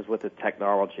sometimes is with the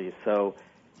technology. So,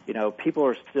 people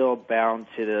are still bound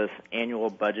to this annual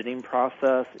budgeting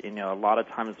process. A lot of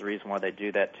times the reason why they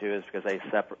do that too is because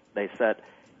they set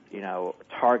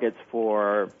targets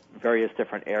for various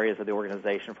different areas of the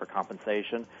organization for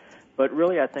compensation. But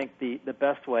really, I think the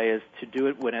best way is to do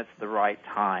it when it's the right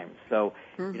time. So,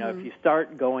 if you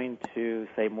start going to,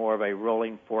 say, more of a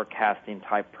rolling forecasting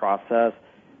type process,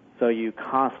 so you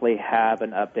constantly have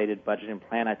an updated budgeting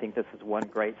plan, I think this is one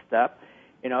great step.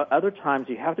 Other times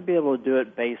you have to be able to do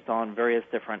it based on various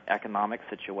different economic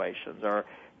situations or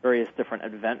various different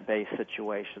event-based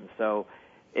situations. So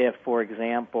if, for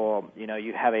example,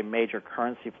 you have a major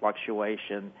currency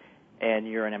fluctuation and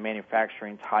you're in a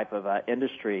manufacturing type of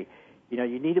industry,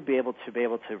 you need to be able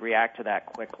to react to that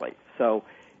quickly. So,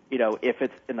 if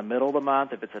it's in the middle of the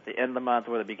month, if it's at the end of the month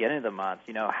or the beginning of the month,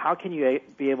 how can you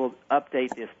be able to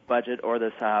update this budget or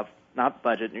this not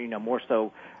budget, more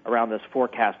so around this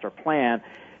forecast or plan,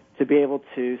 to be able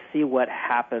to see what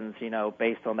happens,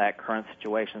 based on that current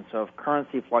situation. So if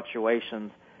currency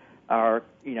fluctuations are,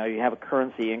 you have a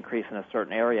currency increase in a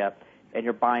certain area and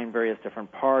you're buying various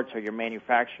different parts or you're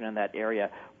manufacturing in that area,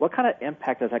 what kind of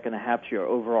impact is that going to have to your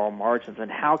overall margins, and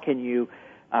how can you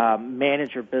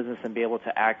manage your business and be able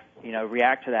to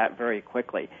react to that very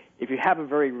quickly? If you have a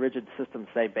very rigid system,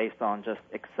 say, based on just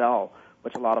Excel,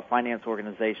 which a lot of finance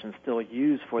organizations still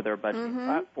use for their budgeting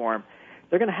platform,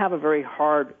 they're going to have a very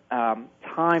hard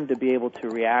time to be able to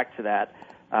react to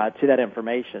that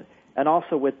information. And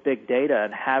also with big data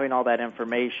and having all that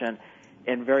information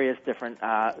in various different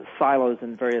silos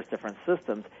and various different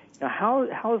systems. Now,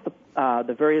 how is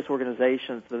the various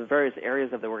organizations, the various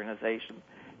areas of the organization,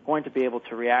 going to be able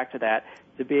to react to that,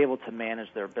 to be able to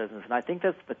manage their business? And I think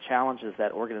that's the challenges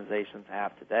that organizations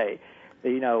have today.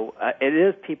 It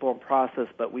is people and process,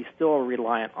 but we still are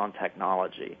reliant on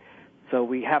technology. So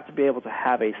we have to be able to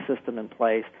have a system in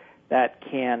place that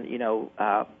can,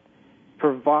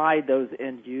 provide those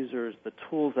end users the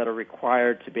tools that are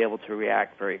required to be able to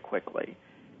react very quickly.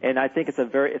 And I think it's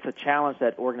a challenge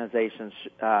that organizations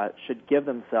should give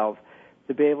themselves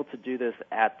to be able to do this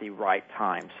at the right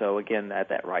time. So again, at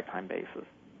that right time basis.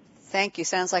 Thank you.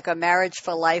 Sounds like a marriage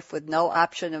for life with no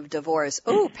option of divorce.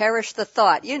 Ooh, perish the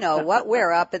thought. You know what?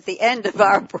 We're up at the end of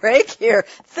our break here.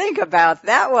 Think about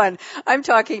that one. I'm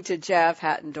talking to Jeff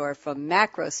Hattendorf from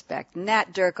Macrospec,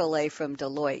 Nat Derkele from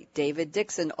Deloitte, David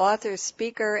Dixon, author,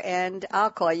 speaker, and I'll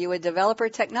call you a developer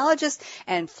technologist,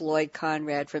 and Floyd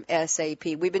Conrad from SAP.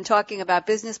 We've been talking about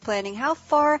business planning. How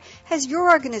far has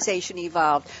your organization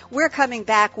evolved? We're coming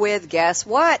back with, guess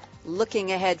what?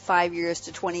 Looking ahead 5 years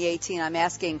to 2018, I'm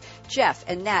asking Jeff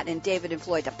and Nat and David and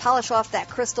Floyd to polish off that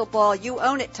crystal ball. You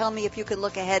own it. Tell me if you can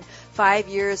look ahead 5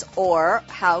 years or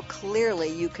how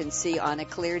clearly you can see on a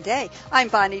clear day. I'm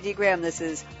Bonnie D. Graham. This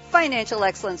is Financial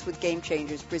Excellence with Game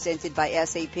Changers, presented by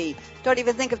SAP. Don't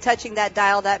even think of touching that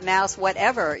dial, that mouse,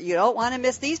 whatever. You don't want to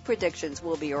miss these predictions.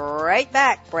 We'll be right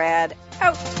back. Brad,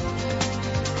 out.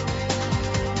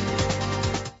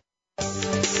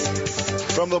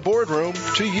 From the boardroom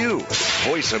to you,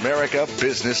 Voice America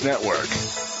Business Network.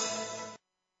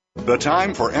 The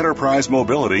time for enterprise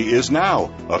mobility is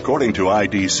now. According to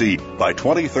IDC, by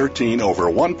 2013, over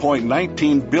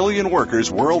 1.19 billion workers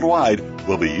worldwide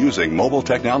will be using mobile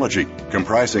technology,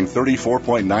 comprising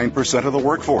 34.9% of the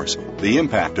workforce. The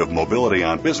impact of mobility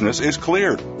on business is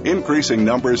clear. Increasing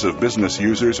numbers of business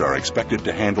users are expected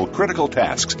to handle critical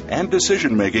tasks and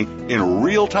decision-making in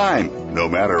real time, no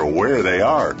matter where they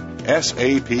are.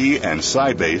 SAP and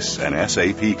Sybase, an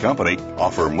SAP company,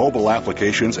 offer mobile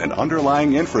applications and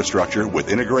underlying infrastructure with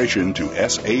integration to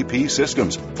SAP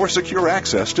systems for secure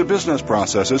access to business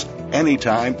processes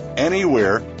anytime,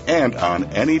 anywhere, and on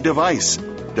any device.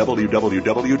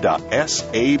 www.sap.com.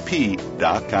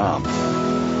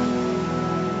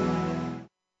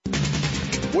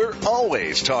 We're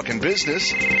always talking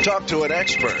business. Talk to an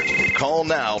expert. Call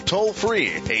now toll free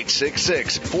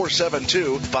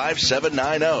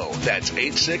 866-472-5790. That's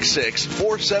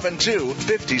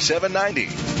 866-472-5790.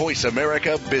 Voice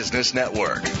America Business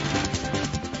Network.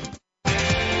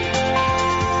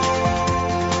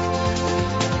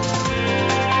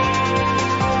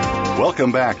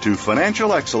 Welcome back to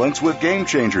Financial Excellence with Game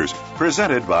Changers,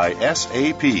 presented by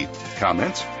SAP.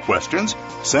 Comments? Questions?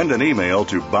 Send an email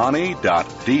to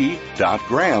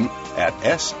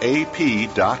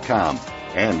bonnie.d.graham@sap.com.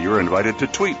 And you're invited to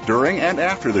tweet during and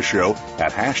after the show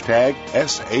at hashtag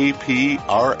SAPRADIO.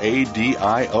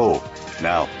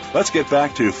 Now, let's get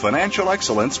back to Financial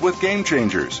Excellence with Game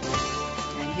Changers.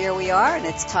 Here we are, and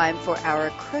it's time for our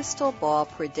crystal ball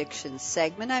prediction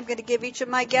segment. I'm going to give each of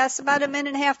my guests about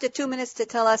 1.5 to 2 minutes to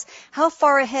tell us how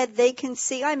far ahead they can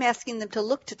see. I'm asking them to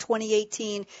look to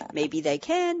 2018. Maybe they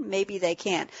can, maybe they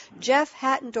can't. Jeff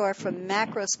Hattendorf from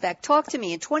Macrospec, talk to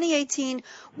me. In 2018,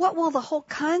 what will the whole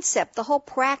concept, the whole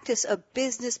practice of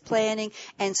business planning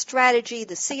and strategy,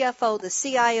 the CFO, the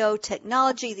CIO,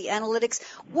 technology, the analytics,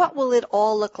 what will it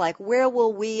all look like? Where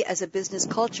will we as a business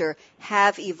culture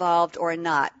have evolved or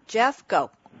not? Jeff,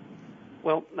 go.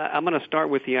 Well, I'm going to start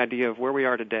with the idea of where we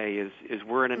are today is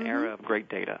we're in an era of great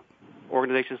data.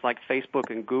 Organizations like Facebook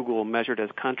and Google, measured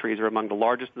as countries, are among the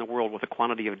largest in the world with the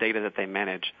quantity of data that they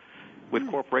manage, with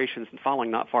corporations following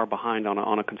not far behind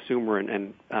on a consumer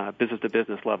and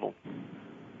business-to-business level.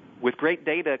 With great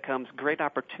data comes great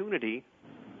opportunity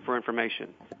for information.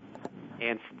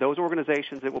 And those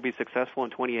organizations that will be successful in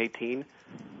 2018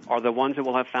 are the ones that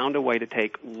will have found a way to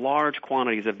take large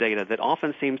quantities of data that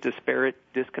often seems disparate,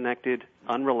 disconnected,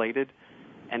 unrelated,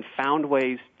 and found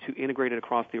ways to integrate it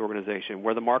across the organization,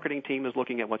 where the marketing team is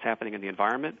looking at what's happening in the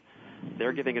environment.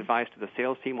 They're giving advice to the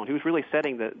sales team on who's really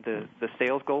setting the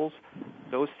sales goals.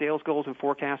 Those sales goals and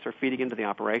forecasts are feeding into the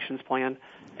operations plan,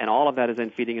 and all of that is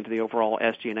then feeding into the overall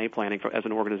SG&A planning as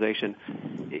an organization.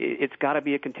 It's got to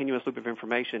be a continuous loop of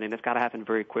information, and it's got to happen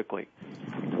very quickly.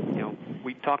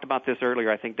 We talked about this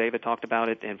earlier. I think David talked about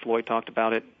it and Floyd talked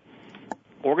about it.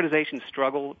 Organizations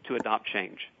struggle to adopt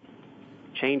change.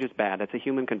 Change is bad. That's a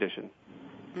human condition.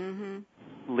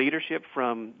 Leadership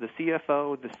from the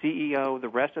CFO, the CEO, the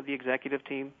rest of the executive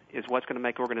team is what's going to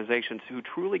make organizations who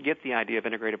truly get the idea of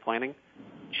integrated planning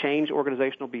change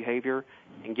organizational behavior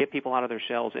and get people out of their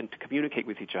shells and to communicate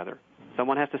with each other.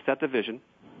 Someone has to set the vision,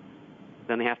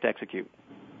 then they have to execute.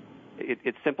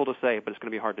 It's simple to say, but it's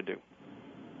going to be hard to do.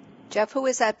 Jeff, who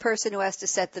is that person who has to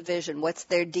set the vision? What's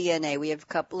their DNA? We have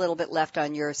a little bit left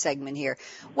on your segment here.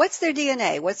 What's their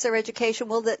DNA? What's their education?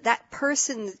 Will that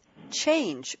person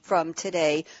change from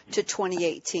today to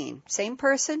 2018? Same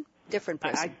person? Different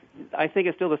person? I think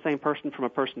it's still the same person from a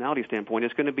personality standpoint.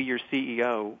 It's going to be your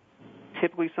CEO,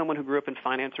 typically someone who grew up in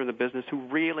finance or in the business who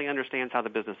really understands how the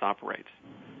business operates.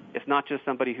 It's not just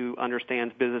somebody who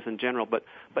understands business in general, but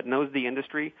knows the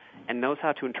industry and knows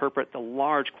how to interpret the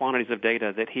large quantities of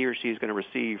data that he or she is going to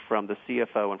receive from the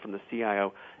CFO and from the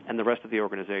CIO and the rest of the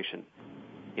organization.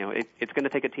 It's going to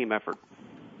take a team effort.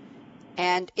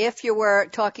 And if you were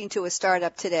talking to a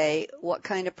startup today, what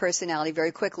kind of personality,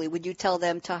 very quickly, would you tell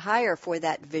them to hire for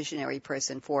that visionary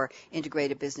person for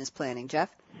integrated business planning? Jeff?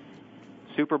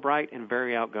 Super bright and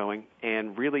very outgoing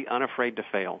and really unafraid to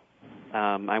fail.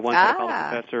 I once had a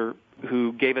college professor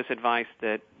who gave us advice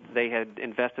that they had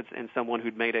invested in someone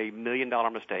who'd made $1 million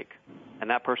mistake, and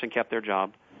that person kept their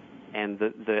job. And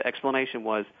the explanation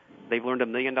was they've learned $1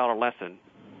 million lesson.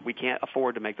 We can't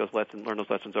afford to learn those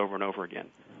lessons over and over again.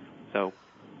 So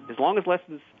as long as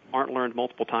lessons aren't learned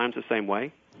multiple times the same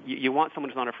way, you want someone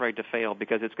who's not afraid to fail,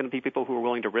 because it's going to be people who are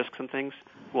willing to risk some things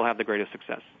who will have the greatest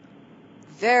success.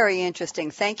 Very interesting.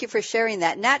 Thank you for sharing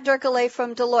that. Nat Durkale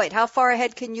from Deloitte. How far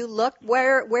ahead can you look?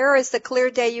 Where is the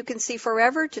clear day you can see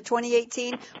forever to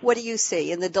 2018? What do you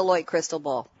see in the Deloitte crystal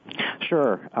ball?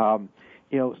 Sure.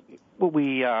 What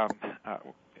we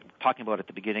talking about at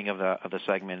the beginning of the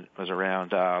segment was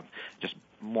around just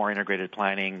more integrated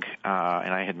planning,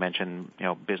 and I had mentioned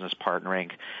business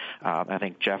partnering. I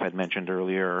think Jeff had mentioned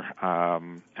earlier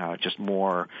just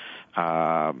more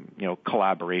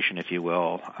collaboration, if you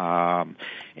will.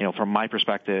 From my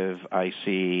perspective, I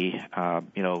see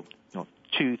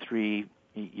 2-3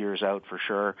 years out for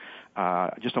sure,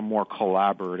 just a more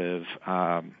collaborative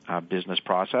business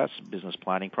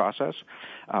planning process,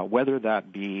 whether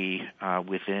that be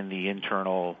within the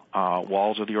internal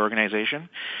walls of the organization,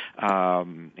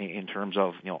 in terms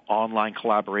of online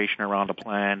collaboration around a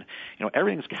plan.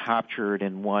 Everything's captured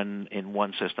in one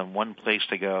system, one place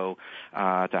to go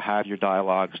to have your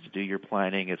dialogues, to do your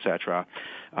planning, etc.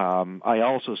 I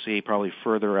also see probably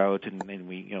further out, and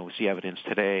we see evidence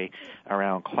today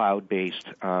around cloud-based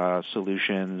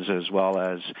solutions, as well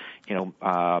as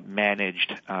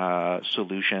managed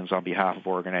solutions on behalf of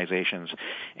organizations,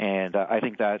 and I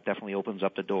think that definitely opens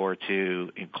up the door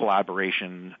to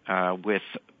collaboration with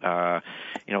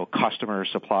customers,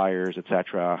 suppliers,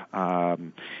 etc.,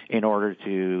 in order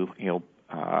to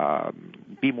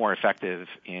be more effective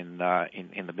in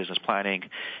the business planning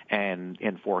and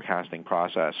in forecasting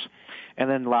process. And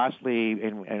then lastly,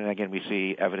 and again, we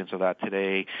see evidence of that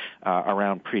today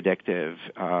around predictive,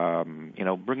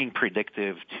 bringing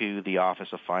predictive to the Office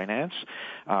of Finance,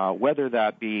 whether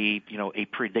that be, a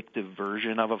predictive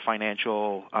version of a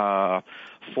financial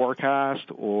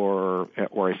forecast or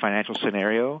a financial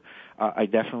scenario. I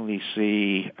definitely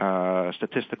see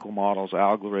statistical models,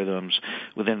 algorithms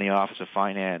within the Office of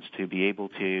Finance to be able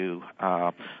to,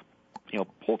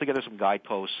 pull together some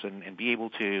guideposts and be able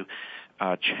to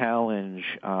challenge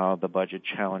the budget,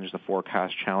 challenge the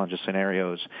forecast, challenge the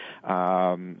scenarios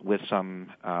with some,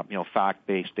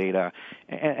 fact-based data.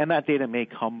 And that data may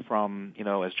come from,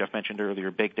 as Jeff mentioned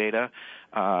earlier, big data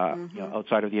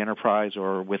outside of the enterprise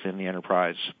or within the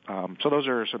enterprise. So those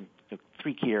are some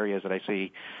 3 key areas that I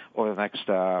see over the next,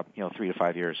 3 to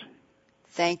 5 years.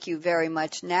 Thank you very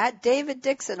much, Nat. David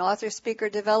Dixon, author, speaker,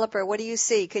 developer. What do you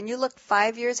see? Can you look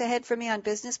 5 years ahead for me on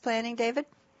business planning, David?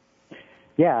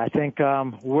 Yeah, I think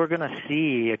we're going to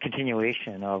see a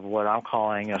continuation of what I'm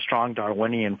calling strong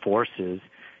Darwinian forces,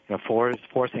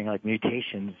 forcing like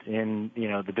mutations in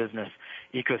the business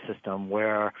ecosystem,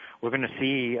 where we're going to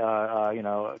see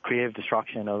creative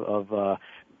destruction of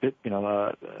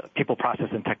people, process,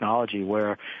 and technology,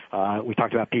 where we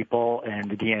talked about people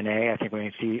and the DNA. I think we're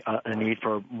going to see a need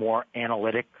for more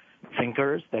analytic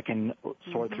thinkers that can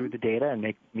sort through the data and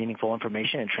make meaningful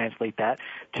information and translate that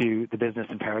to the business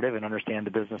imperative and understand the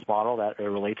business model that it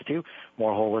relates to.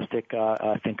 More holistic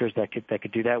thinkers that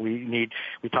could do that. We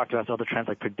talked about other trends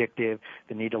like predictive,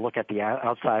 the need to look at the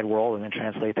outside world and then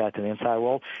translate that to the inside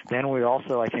world. Then we're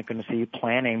also, I think, going to see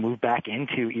planning move back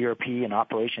into ERP and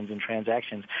operations and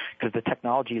transactions, because the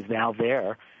technology is now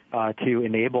there to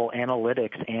enable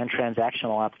analytics and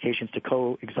transactional applications to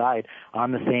coexist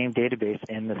on the same database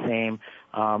and the same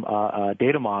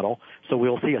data model. So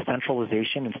we'll see a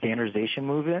centralization and standardization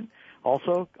movement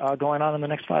also going on in the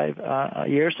next 5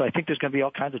 years. So I think there's going to be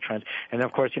all kinds of trends. And then,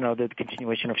 of course, the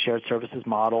continuation of shared services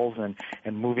models and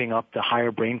moving up the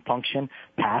higher brain function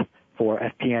path for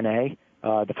FP&A,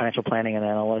 the financial planning and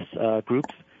analyst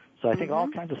groups. So I think all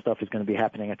kinds of stuff is going to be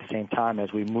happening at the same time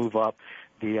as we move up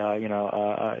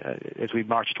as we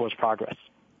march towards progress.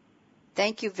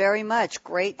 Thank you very much.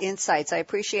 Great insights. I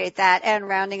appreciate that. And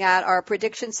rounding out our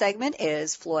prediction segment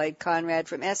is Floyd Conrad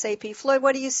from SAP. Floyd,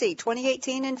 what do you see?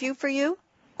 2018 in view for you?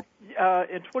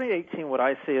 In 2018, what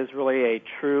I see is really a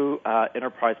true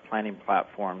enterprise planning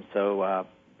platform. So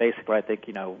basically, I think,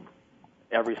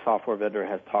 every software vendor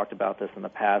has talked about this in the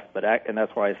past, and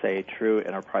that's why I say a true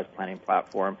enterprise planning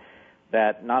platform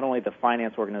that not only the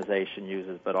finance organization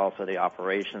uses, but also the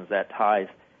operations, that ties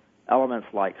elements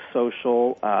like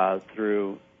social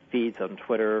through feeds on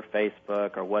Twitter,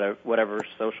 Facebook, or whatever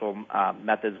social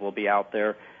methods will be out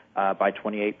there by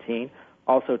 2018.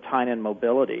 Also tying in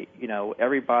mobility.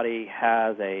 Everybody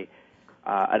has an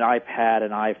iPad,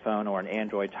 an iPhone, or an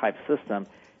Android type system.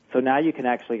 So now you can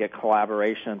actually get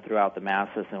collaboration throughout the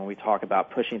masses, and when we talk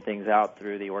about pushing things out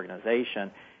through the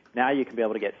organization, now you can be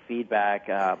able to get feedback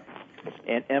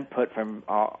and input from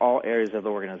all areas of the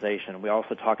organization. We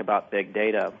also talk about big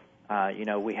data.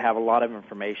 We have a lot of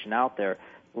information out there,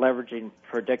 leveraging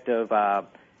predictive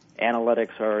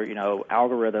analytics or,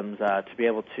 algorithms to be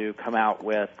able to come out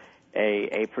with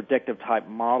a predictive type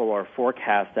model or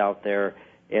forecast out there,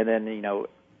 and then,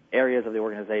 areas of the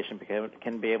organization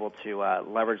can be able to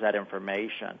leverage that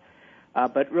information.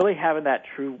 But really having that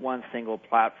true one single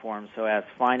platform, so as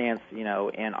finance,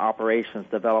 and operations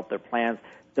develop their plans,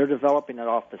 they're developing it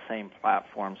off the same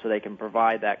platform so they can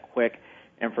provide that quick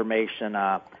information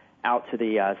out to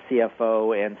the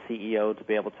CFO and CEO to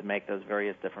be able to make those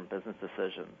various different business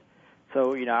decisions.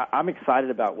 So, I'm excited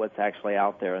about what's actually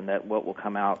out there and that what will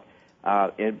come out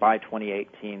by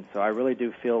 2018. So I really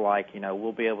do feel like,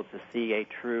 we'll be able to see a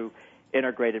true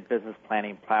integrated business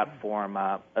planning platform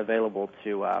available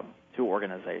to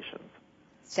organizations.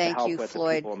 Thank you, Floyd. To help with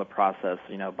the people in the process,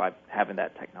 by having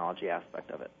that technology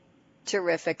aspect of it.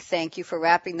 Terrific. Thank you for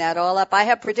wrapping that all up. I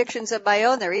have predictions of my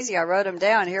own. They're easy. I wrote them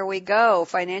down. Here we go.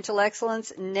 Financial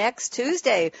Excellence next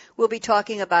Tuesday. We'll be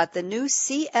talking about the new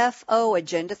CFO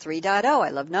Agenda 3.0. I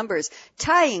love numbers.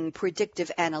 Tying predictive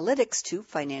analytics to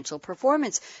financial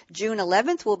performance. June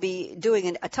 11th, we'll be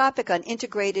doing a topic on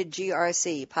integrated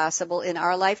GRC, possible in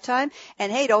our lifetime.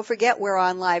 And hey, don't forget, we're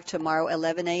on live tomorrow,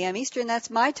 11 a.m. Eastern.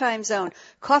 That's my time zone.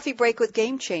 Coffee Break with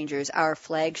Game Changers, our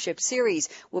flagship series.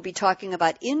 We'll be talking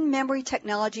about in-memory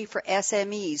technology for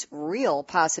SMEs, real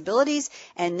possibilities.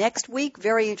 And next week,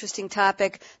 very interesting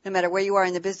topic. No matter where you are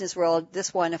in the business world,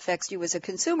 this one affects you as a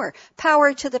consumer.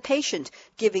 Power to the patient,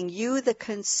 giving you, the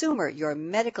consumer, your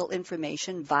medical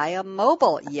information via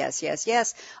mobile. Yes, yes,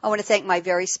 yes. I want to thank my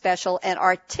very special and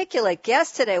articulate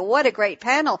guest today. What a great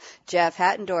panel. Jeff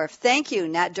Hattendorf, thank you.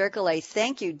 Nat Derkele,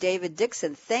 thank you. David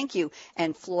Dixon, thank you.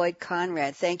 And Floyd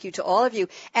Conrad, thank you to all of you.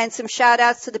 And some shout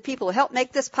outs to the people who helped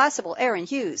make this possible. Aaron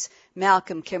Hughes,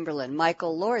 Malcolm Kimberlin,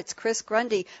 Michael Lortz, Chris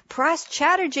Grundy, Pras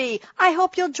Chatterjee. I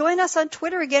hope you'll join us on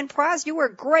Twitter again. Pras, you were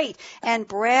great. And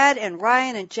Brad and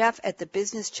Ryan and Jeff at the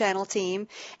Business Channel team.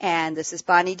 And this is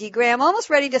Bonnie D. Graham, almost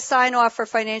ready to sign off for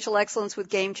Financial Excellence with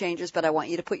Game Changers, but I want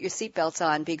you to put your seatbelts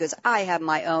on because I have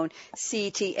my own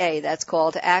CTA. That's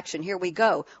call to action. Here we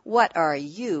go. What are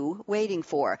you waiting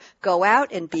for? Go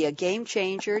out and be a game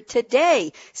changer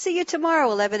today. See you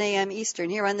tomorrow, 11 a.m. Eastern,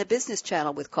 here on the Business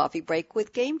Channel with Coffee Break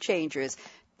with Game Changers.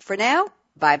 For now,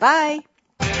 bye-bye.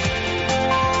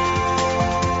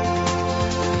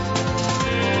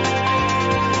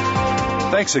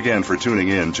 Thanks again for tuning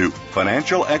in to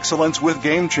Financial Excellence with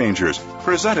Game Changers,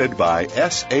 presented by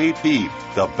SAP.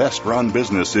 The best run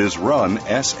businesses run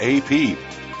SAP.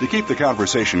 To keep the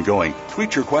conversation going,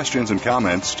 tweet your questions and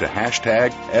comments to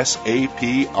hashtag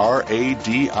SAPRADIO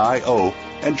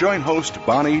and join host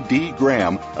Bonnie D.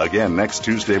 Graham again next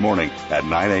Tuesday morning at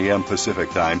 9 a.m. Pacific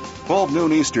Time, 12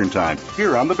 noon Eastern Time,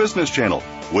 here on the Business Channel.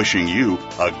 Wishing you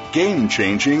a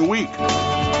game-changing week.